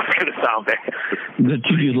 It's gonna sound bad. The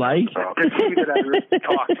 2 you like? The 2 that I really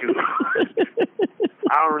talk to.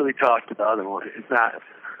 I don't really talk to the other one. It's not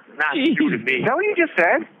 2 to me. Is that what you just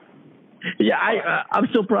said? Yeah, I'm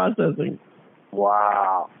still processing.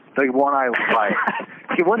 Wow. The one I like.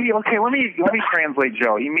 Let me translate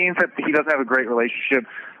Joe. He means that he doesn't have a great relationship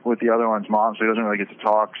with the other one's mom, so he doesn't really get to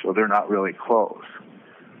talk, so they're not really close.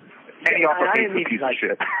 And he also hates a piece of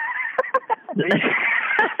shit. No,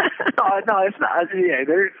 it's not. Yeah,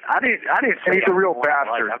 I didn't say he's a real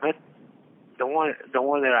bastard. I mean,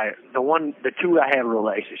 the 2 I have a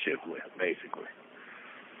relationship with, basically.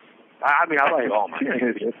 I mean, I like all my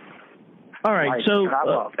kids. All right, so I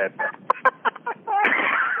love that.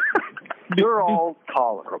 You're all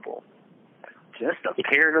tolerable. Just a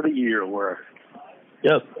parent of the year worth.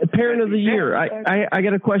 Yep, a parent of the year. I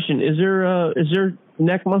got a question. Is there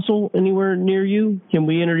neck muscle anywhere near you? Can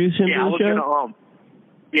we introduce him to the show?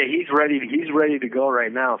 Yeah, he's ready. He's ready to go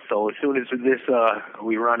right now. So as soon as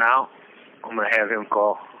we run out, I'm gonna have him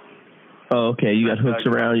call. Oh, okay. You got hooks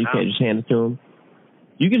around. You can't just hand it to him.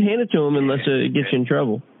 You can hand it to him unless it gets you in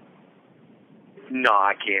trouble. No,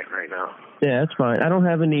 I can't right now. Yeah, that's fine. I don't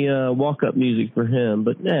have any walk-up music for him,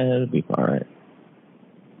 but it'll be all right.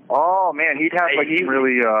 Oh man, he'd have like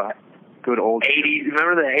really good old 80s.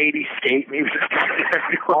 Remember the 80s skate music?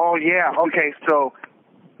 Oh yeah. Okay, so.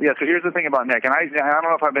 Yeah, so here's the thing about Nick, and I don't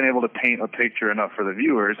know if I've been able to paint a picture enough for the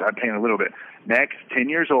viewers. I paint a little bit. Nick's 10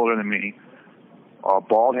 years older than me,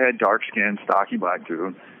 bald head, dark skin, stocky black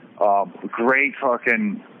dude. Great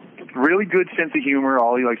fucking, really good sense of humor.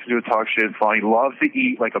 All he likes to do is talk shit, fun. He loves to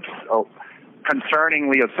eat, like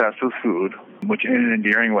concerningly obsessed with food, which in an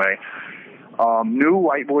endearing way. New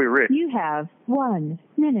white boy Rick. You have 1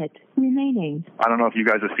 minute remaining. I don't know if you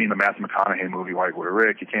guys have seen the Matthew McConaughey movie White Boy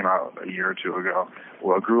Rick. It came out a year or two ago.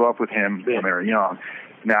 Well, I grew up with him when they were young.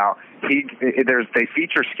 Now they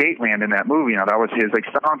feature Skateland in that movie. Now that was his like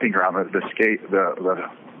stomping ground, the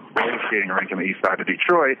roller skating rink in the east side of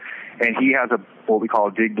Detroit, and he has what we call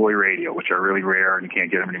a big boy radio, which are really rare and you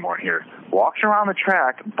can't get them anymore here. Walks around the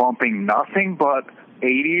track bumping nothing but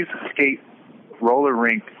 80s skate roller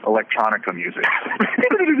rink electronica music.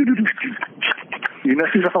 you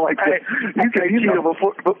know, like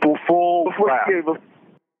before.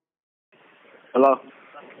 Hello.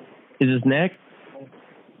 Is this Nick?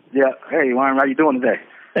 Yeah. Hey, Warren, how you doing today?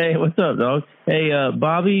 Hey, what's up, dog? Hey,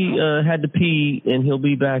 Bobby had to pee, and he'll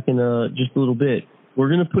be back in just a little bit. We're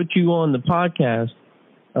gonna put you on the podcast,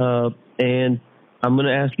 and I'm going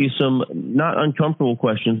to ask you some not uncomfortable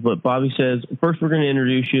questions, but Bobby says, first we're going to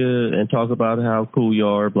introduce you and talk about how cool you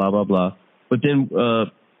are, blah, blah, blah. But then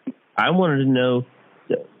I wanted to know,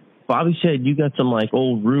 Bobby said you got some like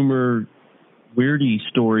old rumor weirdy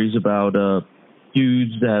stories about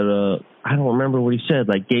dudes that, I don't remember what he said,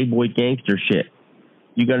 like gay boy gangster shit.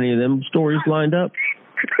 You got any of them stories lined up?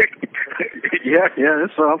 Yeah,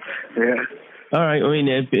 that's all. Yeah. All right. I mean,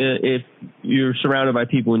 if you're surrounded by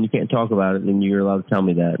people and you can't talk about it, then you're allowed to tell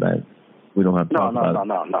me that. We don't have to talk about it.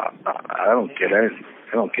 No. I don't get it.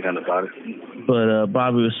 I don't get anything about it. But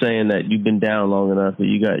Bobby was saying that you've been down long enough that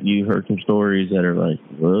you heard some stories that are like,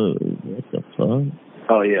 whoa, what the fuck?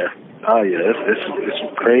 Oh yeah. It's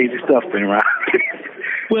some crazy stuff been around.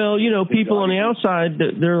 Well, you know, people on the outside,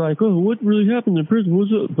 they're like, oh, what really happened in prison?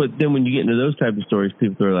 But then when you get into those type of stories,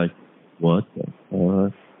 people are like, what the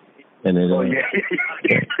fuck? And it,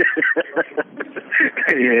 yeah.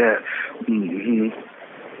 Yeah. Mm-hmm.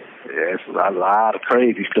 Yeah, it's a lot of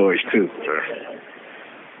crazy stories too.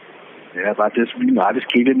 Yeah, I just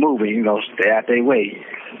keep it moving, stay out their way.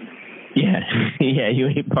 Yeah, yeah, you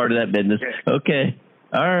ain't part of that business. Okay,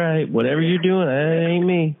 all right, whatever you're doing, that ain't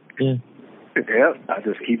me. Yeah. Yep, I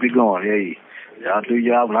just keep it going. Hey, y'all do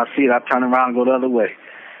y'all. When I see it, I turn around and go the other way.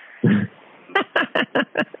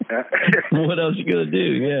 What else you gonna do?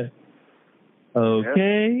 Yeah.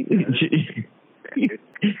 Okay.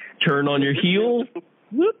 Turn on your heel.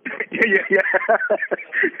 Yeah.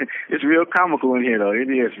 It's real comical in here, though. It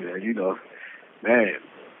is, man. Man.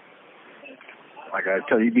 Like I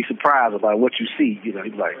tell you, you'd be surprised about what you see. You'd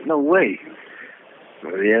be like, no way.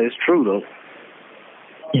 But yeah, it's true, though.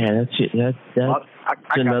 Yeah, that's it. That's I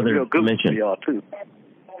another got a real good dimension. one for y'all, too.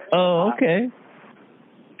 Oh, okay.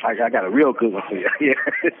 I got a real good one for you. Yeah.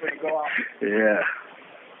 Yeah.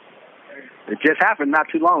 It just happened not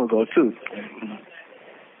too long ago, too.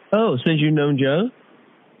 Oh, since you've known Joe?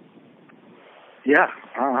 Yeah.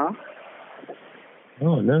 Uh-huh.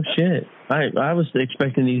 Oh, no shit. I was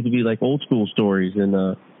expecting these to be like old school stories, and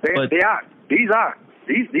they are. These are.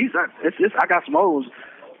 I got some old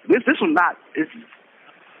ones. This one not.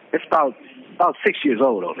 It's about 6 years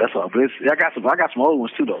old though. That's all. But I got some old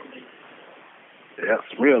ones too though. Yeah,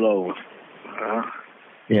 some real old ones.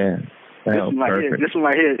 Yeah. This one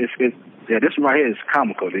right here is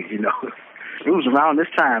comical. It was around this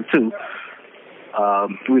time too.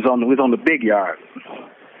 We was on the big yard,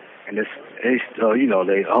 and the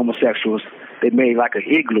homosexuals, they made like an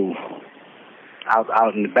igloo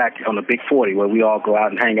out in the back on the big 40 where we all go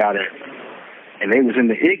out and hang out at, and they was in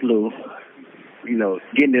the igloo,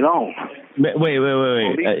 getting it on. Wait.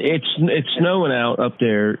 It's snowing out up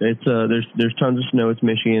there. It's there's tons of snow. It's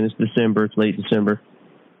Michigan. It's December. It's late December,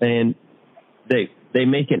 and they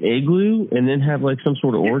make an igloo and then have like some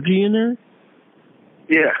sort of orgy in there.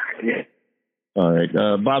 Yeah. All right,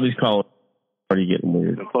 Bobby's calling. Already getting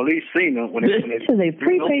weird. The police seen them when they. This is a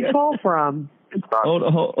prepaid call from. Hold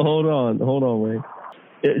on, wait.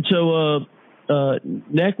 So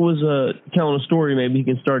Nick was telling a story. Maybe he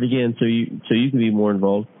can start again, so you can be more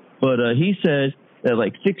involved. But he said that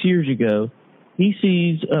like 6 years ago, he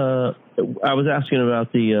sees. I was asking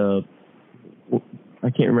about the. I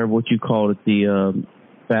can't remember what you called it. The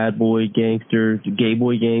bad boy gangster, the gay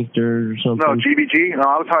boy gangster, or something. No, GBG. No,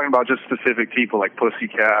 I was talking about just specific people like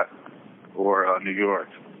Pussycat or New York.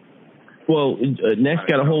 Well, Neck's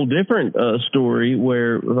got a whole different story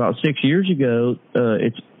where about 6 years ago,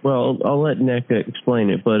 I'll let Neck explain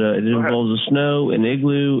it, but it involves a snow, an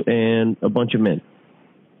igloo, and a bunch of men.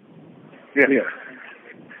 Yeah,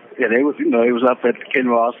 they was up at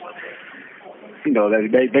Kinross. They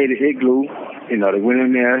made the igloo. They went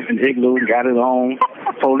in there in the igloo and got it on.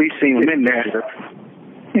 Police seen them in there.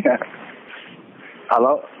 Yeah.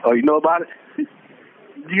 Hello? Oh, you know about it?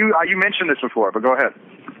 You mentioned this before, but go ahead.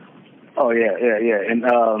 Oh yeah. And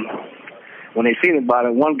when they seen about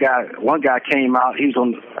it, one guy came out. He was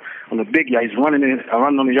on the big yard. He's running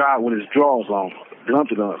on the yard with his drawers on.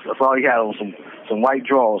 That's all he had on, some white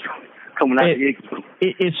drawers coming out the igloo.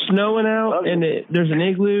 It's snowing out, and there's an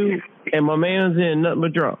igloo, and my man's in nothing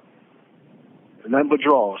but drawers. Nothing but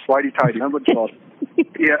drawers. Whitey tighty, nothing but drawers.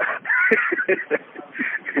 Yeah.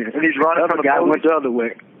 And he's running from the guy went the other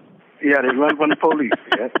way. Yeah, they run from the police.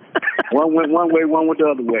 Yeah. One went one way, one went the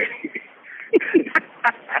other way.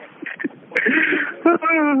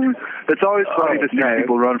 It's always funny to see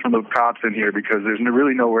people run from the cops in here because there's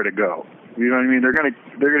really nowhere to go. You know what I mean? They're gonna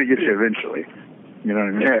get you eventually. You know what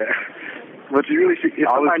I mean? Yeah. But you really see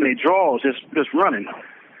somebody in their drawers just running.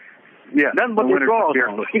 Yeah. Nothing but their drawers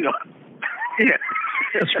on. Yeah.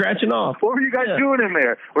 Scratching off. What were you guys doing in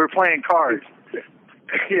there? We were playing cards.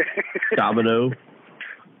 Yeah. Domino.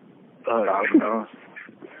 Domino.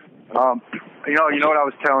 You know what I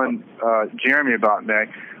was telling Jeremy about, Nick,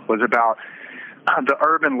 was about the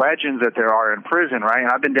urban legends that there are in prison, right?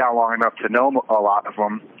 And I've been down long enough to know a lot of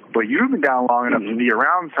them, but you've been down long enough to be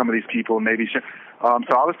around some of these people, maybe. So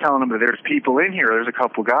I was telling them that there's people in here. There's a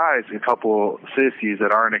couple guys, a couple sissies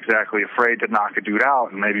that aren't exactly afraid to knock a dude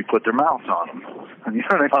out and maybe put their mouths on him. You know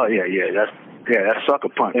what I mean? Oh yeah. That's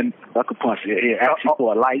Suckerpunch. And Suckerpunch. Yeah. Ask you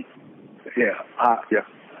for a light. Yeah. Yeah.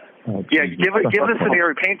 Oh, yeah, give us a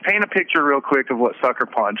scenario. Paint a picture real quick of what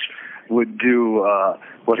Suckerpunch would do.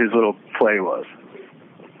 What his little play was.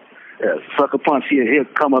 Yeah, Suckerpunch. He'll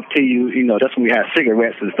come up to you. That's when we have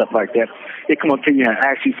cigarettes and stuff like that. He'll come up to you and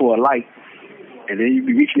ask you for a light, and then you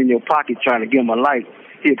be reaching in your pocket trying to give him a light.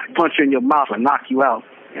 He'll punch you in your mouth and knock you out,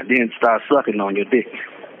 and then start sucking on your dick.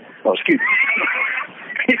 Oh, excuse me.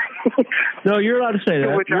 No, you're allowed to say that.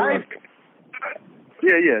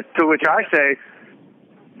 To which I say,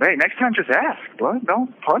 hey, next time just ask. What?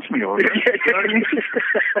 Don't punch me over here. You know what I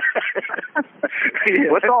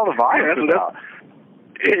mean? What's all the violence about?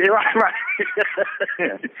 Right.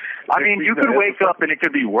 Yeah. I mean, you could wake up and it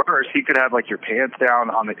could be worse. He could have your pants down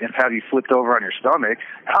and have you flipped over on your stomach.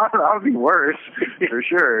 That would be worse for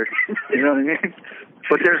sure. You know what I mean?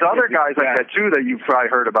 But there's other guys like that too that you've probably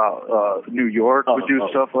heard about. New York would do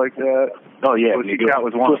stuff like that. Oh yeah, Pussycat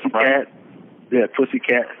was one. Pussycat. Yeah,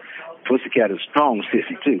 Pussycat. Pussycat is a strong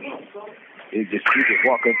sissy too. He just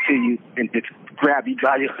walk up to you and just grab you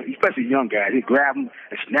by your, especially young guys. He grab him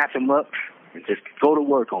and snatch him up and just go to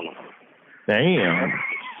work on him. Damn,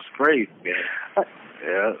 it's great, man.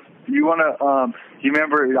 Yeah. You wanna? You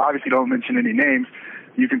remember? Obviously, don't mention any names.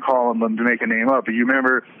 You can call him to make a name up. But you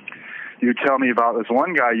remember? You tell me about this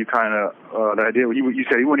one guy you kind of that did. You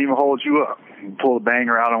said he wouldn't even hold you up. You pull a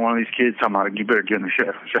banger out on one of these kids. Talking about you better get in the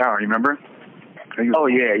shower. You remember? Oh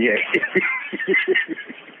yeah. Yeah.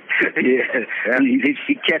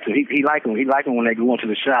 He catch him. He like him. He like him when they go into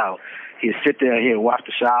the shower. He'll sit there. He'll watch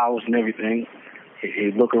the showers and everything.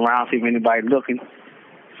 He'll look around, see if anybody looking.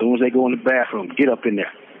 As soon as they go in the bathroom, get up in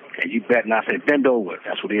there. And you bet not say, bend over.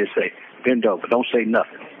 That's what he'll say. Bend over. Don't say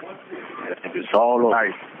nothing. It's all over.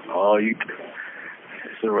 Nice. Oh,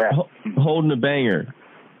 it's a wrap. Holding the banger.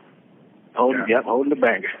 Holding the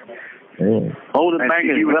banger. Yeah. Holding the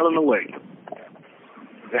banger and welling away.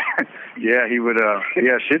 Yeah, he would.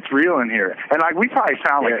 Shit's real in here, and we probably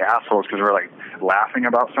sound like assholes because we're laughing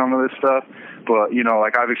about some of this stuff. But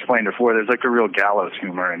I've explained before, there's a real gallows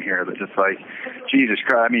humor in here that just Jesus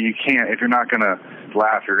Christ. I mean, you can't if you're not gonna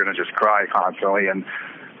laugh, you're gonna just cry constantly. And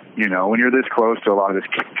when you're this close to a lot of this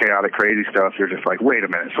chaotic, crazy stuff, you're just wait a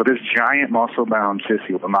minute. So this giant muscle-bound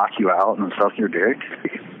sissy will knock you out and suck your dick.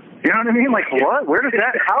 You know what I mean? What? Where does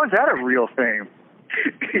that? How is that a real thing?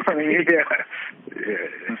 You know what I mean? Yeah.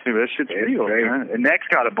 That shit's real, man. And Nick's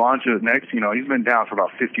got a bunch of he's been down for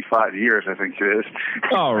about 55 years, I think it is.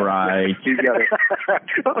 All right. He's got a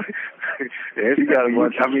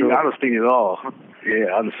bunch. I mean, I've seen it all.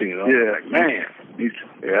 Yeah, I've seen it all. Yeah, man.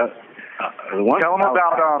 Yeah. Tell him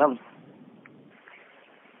about.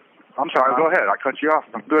 I'm sorry. Go ahead. I cut you off.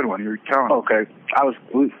 A good one. You're telling. Okay. I was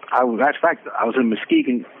in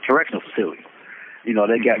Muskegon Correctional Facility. You know,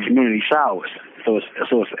 they got community showers. So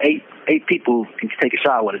it's eight people can take a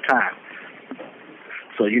shower at a time.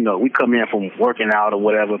 So, you know, we come in from working out or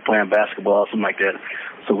whatever, playing basketball, something like that.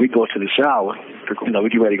 So we go to the shower. You know, we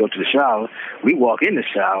get ready to go to the shower. We walk in the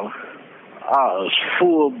shower. Oh, it's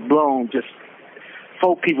full-blown, just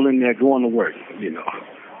 4 people in there going to work, you know.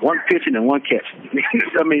 1 pitching and 1 catching.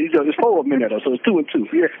 I mean, there's 4 of them in there, though, so it's 2 and 2.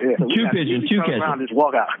 Yeah. So 2 pitching, 2 catching. Around, just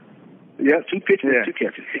walk out. Yeah, 2 pitching and 2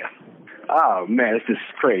 catching, yeah. Oh, man, it's just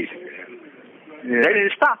crazy. Yeah. They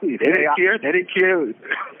didn't stop me. They didn't care. They didn't care.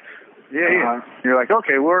 Yeah. You're like,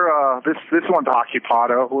 okay, we're this one's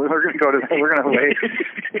occupado. We're gonna wait.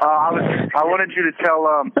 I wanted you to tell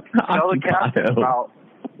the captain about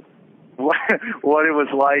what it was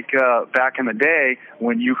like back in the day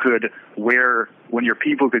when your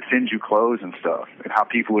people could send you clothes and stuff, and how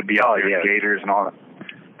people would be out there, gators and all that.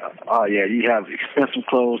 Oh yeah, you have expensive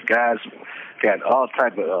clothes. Guys got all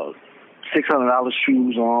type of $600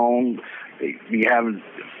 shoes on. They be having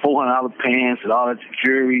 $400 pants and all that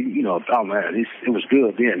jewelry. You know, oh man, it was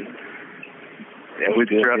good then. Yeah, we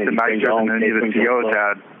dressed nicer than any of the COs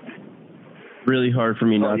had. Really hard for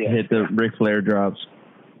me not to hit the Ric Flair drops.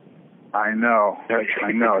 I know. As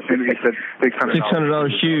soon as you said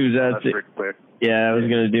 $600 shoes, that's it. Yeah, I was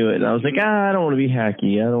gonna do it, and I was like, I don't want to be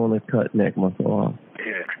hacky. I don't want to cut neck muscle off.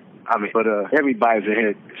 Yeah, I mean, but everybody's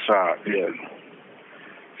ahead sharp. Yeah,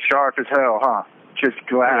 sharp as hell, huh? Just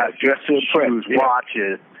glass, just to shoes,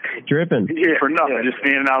 watches, dripping for nothing. Just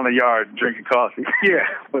standing out in the yard drinking coffee. Yeah,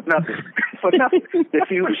 but nothing. For nothing.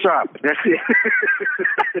 If you were sharp, that's it.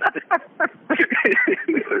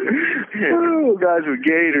 Oh, guys with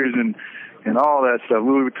gators and all that stuff,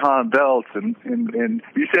 Louis Vuitton belts, and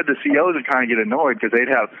you said the COs would kind of get annoyed because they'd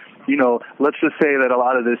have, you know, let's just say that a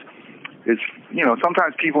lot of this is, you know,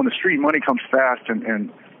 sometimes people in the street, money comes fast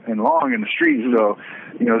and long in the streets, so,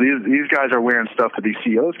 you know, these guys are wearing stuff that these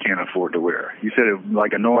COs can't afford to wear. You said it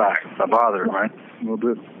like annoying, bother, right? A little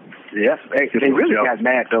bit. Yeah, they really got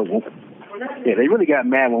mad though. Yeah, they really got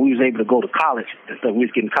mad when we was able to go to college and stuff. We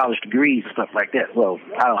was getting college degrees and stuff like that. Well,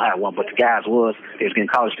 I don't have one, but the guys they was getting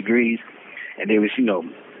college degrees, and they was, you know,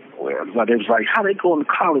 they was like, how they going to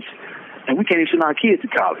college, and we can't even send our kids to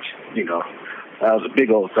college, you know. That was a big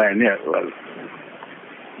old thing there.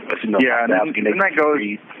 But, you know, yeah, and that goes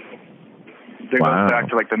back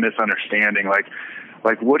to like the misunderstanding.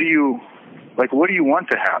 Like what do you want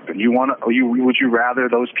to happen? Would you rather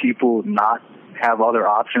those people not have other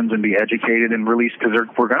options and be educated and released, because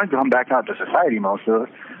we're going to come back out to society, most of us.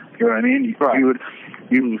 You know what I mean? Right.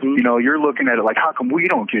 You know, you're looking at it like, how come we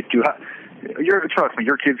don't get to? Trust me,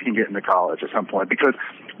 your kids can get into college at some point, because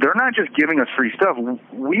they're not just giving us free stuff.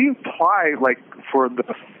 We apply like for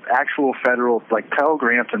the actual federal like Pell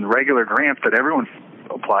grants and regular grants that everyone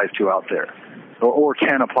applies to out there, or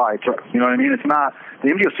can apply to. You know what I mean? It's not, the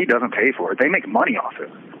MDOC doesn't pay for it. They make money off it.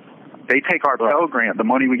 They take our Pell Grant, the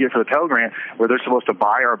money we get for the Pell Grant, where they're supposed to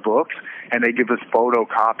buy our books, and they give us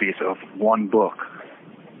photocopies of one book.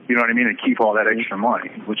 You know what I mean? And keep all that extra money,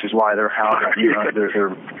 which is why they're housing. You know,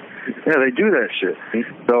 they do that shit.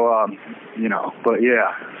 So, you know, but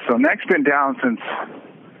yeah. So neck's been down since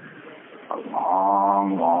a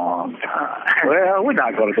long time. Well, we're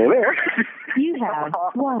not going to go there. You have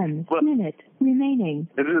 1 minute remaining.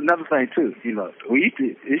 This is another thing, too. You know, we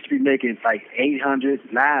used to be making like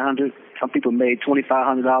 $800, $900. Some people made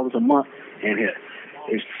 $2,500 a month in here.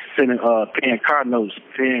 It's paying car notes,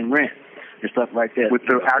 paying rent, and stuff like that. With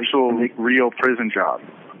the actual real prison job.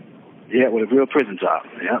 Yeah, with a real prison job.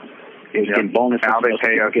 Yeah. It was getting bonuses. Now they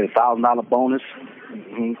pay us. Get a $1,000 bonus.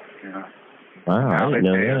 Mm-hmm. Yeah. Wow, I didn't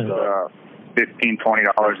know that. $15,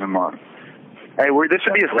 $20 a month. Hey, this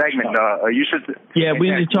should be a segment. You should. Yeah, we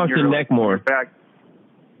need to talk to Neck more.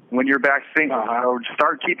 When you're back,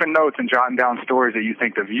 start keeping notes and jotting down stories that you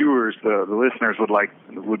think the viewers, the listeners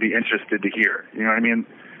would be interested to hear. You know what I mean?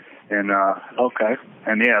 And okay.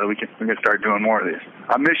 And yeah, we can start doing more of these.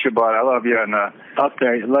 I miss you, bud. I love you. And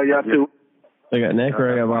okay, love you too. I got Neck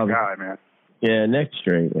or I got Bobby? Guy, man. Yeah, Neck's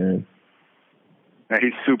straight, man. Yeah,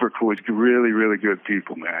 he's super cool. He's really, really good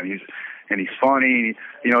people, man. He's funny.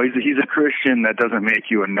 You know, he's a Christian that doesn't make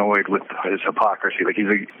you annoyed with his hypocrisy. Like he's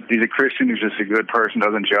a Christian who's just a good person,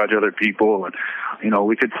 doesn't judge other people, and you know,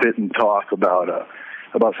 we could sit and talk about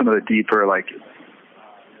some of the deeper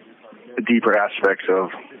aspects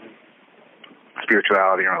of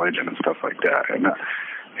spirituality and religion and stuff like that. And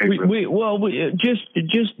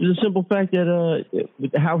just the simple fact that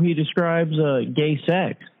how he describes gay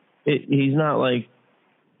sex, he's not like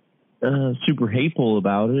super hateful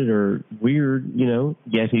about it or weird,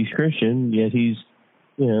 yet he's Christian, yet he's,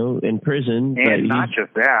 in prison. And not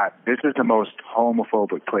just that, this is the most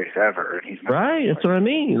homophobic place ever. And he's not right, that's what I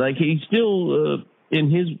mean. Like, he still,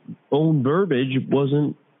 in his own verbiage,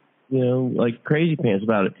 wasn't, like crazy pants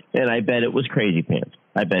about it. And I bet it was crazy pants.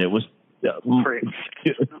 I bet it was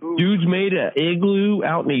dudes made an igloo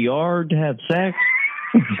out in the yard to have sex.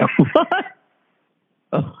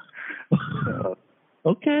 What?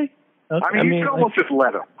 Okay. I mean, you could almost just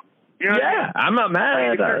let them. I'm not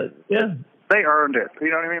mad. They earned it. You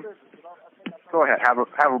know what I mean? Go ahead, have a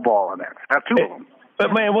ball in there. Have two of them.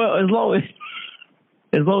 But man, well, as long as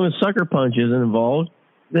Suckerpunch isn't involved,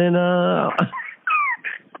 then the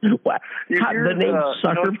name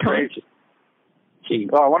Suckerpunch.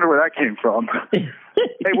 Oh, I wonder where that came from. Hey,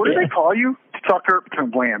 what do they call you? Sucker,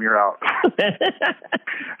 blam, you're out.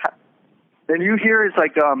 And you hear it's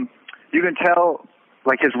like you can tell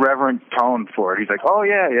like his reverent tone for it. He's like, oh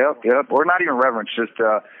yeah, yep, or not even reverent, just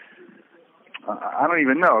I don't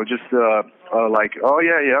even know, just like, oh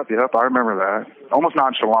yeah, yep, I remember that. Almost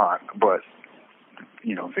nonchalant, but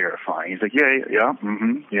verifying. He's like, yeah,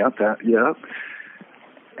 yep, that, yep.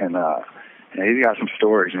 And he's got some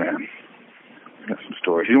stories, man. Got some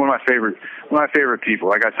stories. He's one of my favorite people.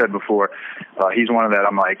 Like I said before, he's one of that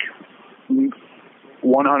I'm like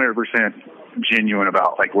 100% genuine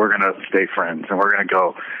about. Like, we're gonna stay friends and we're gonna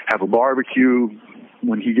go have a barbecue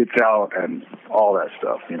when he gets out and all that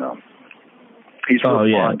stuff. He's so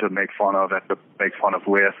fun to make fun of and to make fun of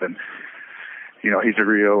with, and he's a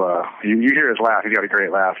real. You hear his laugh. He's got a great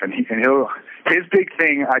laugh, and his big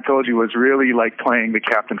thing I told you was really like playing the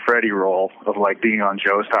Captain Freddy role of like being on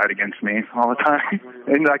Joe's side against me all the time,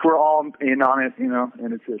 and like we're all in on it,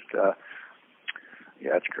 and it's just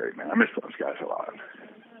it's great, man. I miss those guys a lot.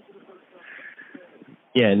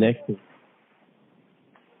 Yeah, next.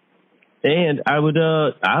 And I would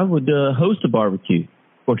host a barbecue.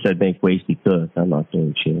 Of course, I'd make Wasty cook. I'm not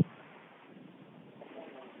doing shit.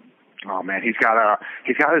 Oh man, he's got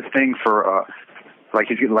his thing for like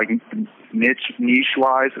he's like niche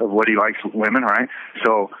wise of what he likes with women, right?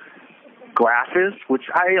 So glasses, which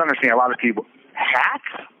I understand a lot of people. Hats.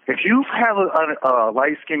 If you have a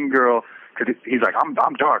light skinned girl, because he's like, I'm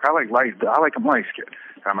dark. I like them light skinned.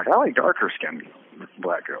 I'm like, I like darker skinned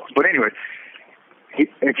black girls. But anyway,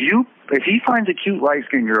 if he finds a cute light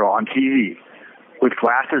skinned girl on TV with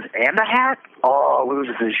glasses and a hat,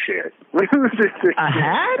 loses his shit. A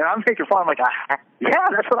hat? And I'm making fun. I'm like, a hat? Yeah,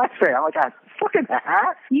 that's what I say. I'm like, a fucking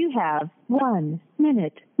hat? You have 1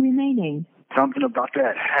 minute remaining. Something about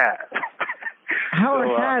that hat. How are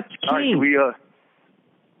hats king?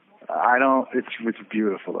 I don't. It's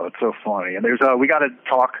beautiful though. It's so funny. And there's we got to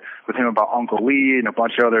talk with him about Uncle Lee and a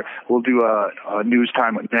bunch of other. We'll do a news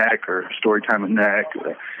time with Neck or story time with Neck.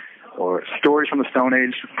 Or stories from the Stone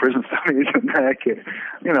Age, prison Stone Age with Neck,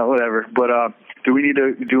 whatever. But do we need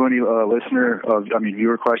to do any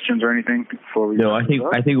viewer questions or anything before we? No, I think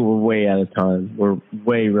we're way out of time. We're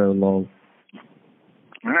way running long.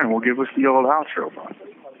 All right, well, give us the old outro, Bob.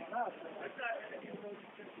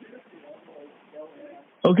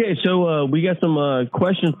 Okay, so we got some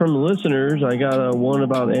questions from the listeners. I got one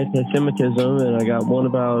about anti-Semitism, and I got one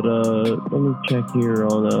about. Let me check here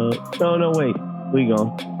on. Oh no, wait, we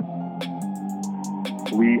gone.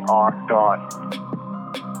 We are gone.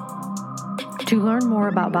 To learn more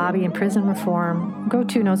about Bobby and prison reform, go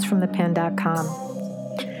to notesfromthepen.com.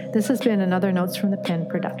 This has been another Notes from the Pen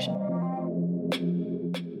production.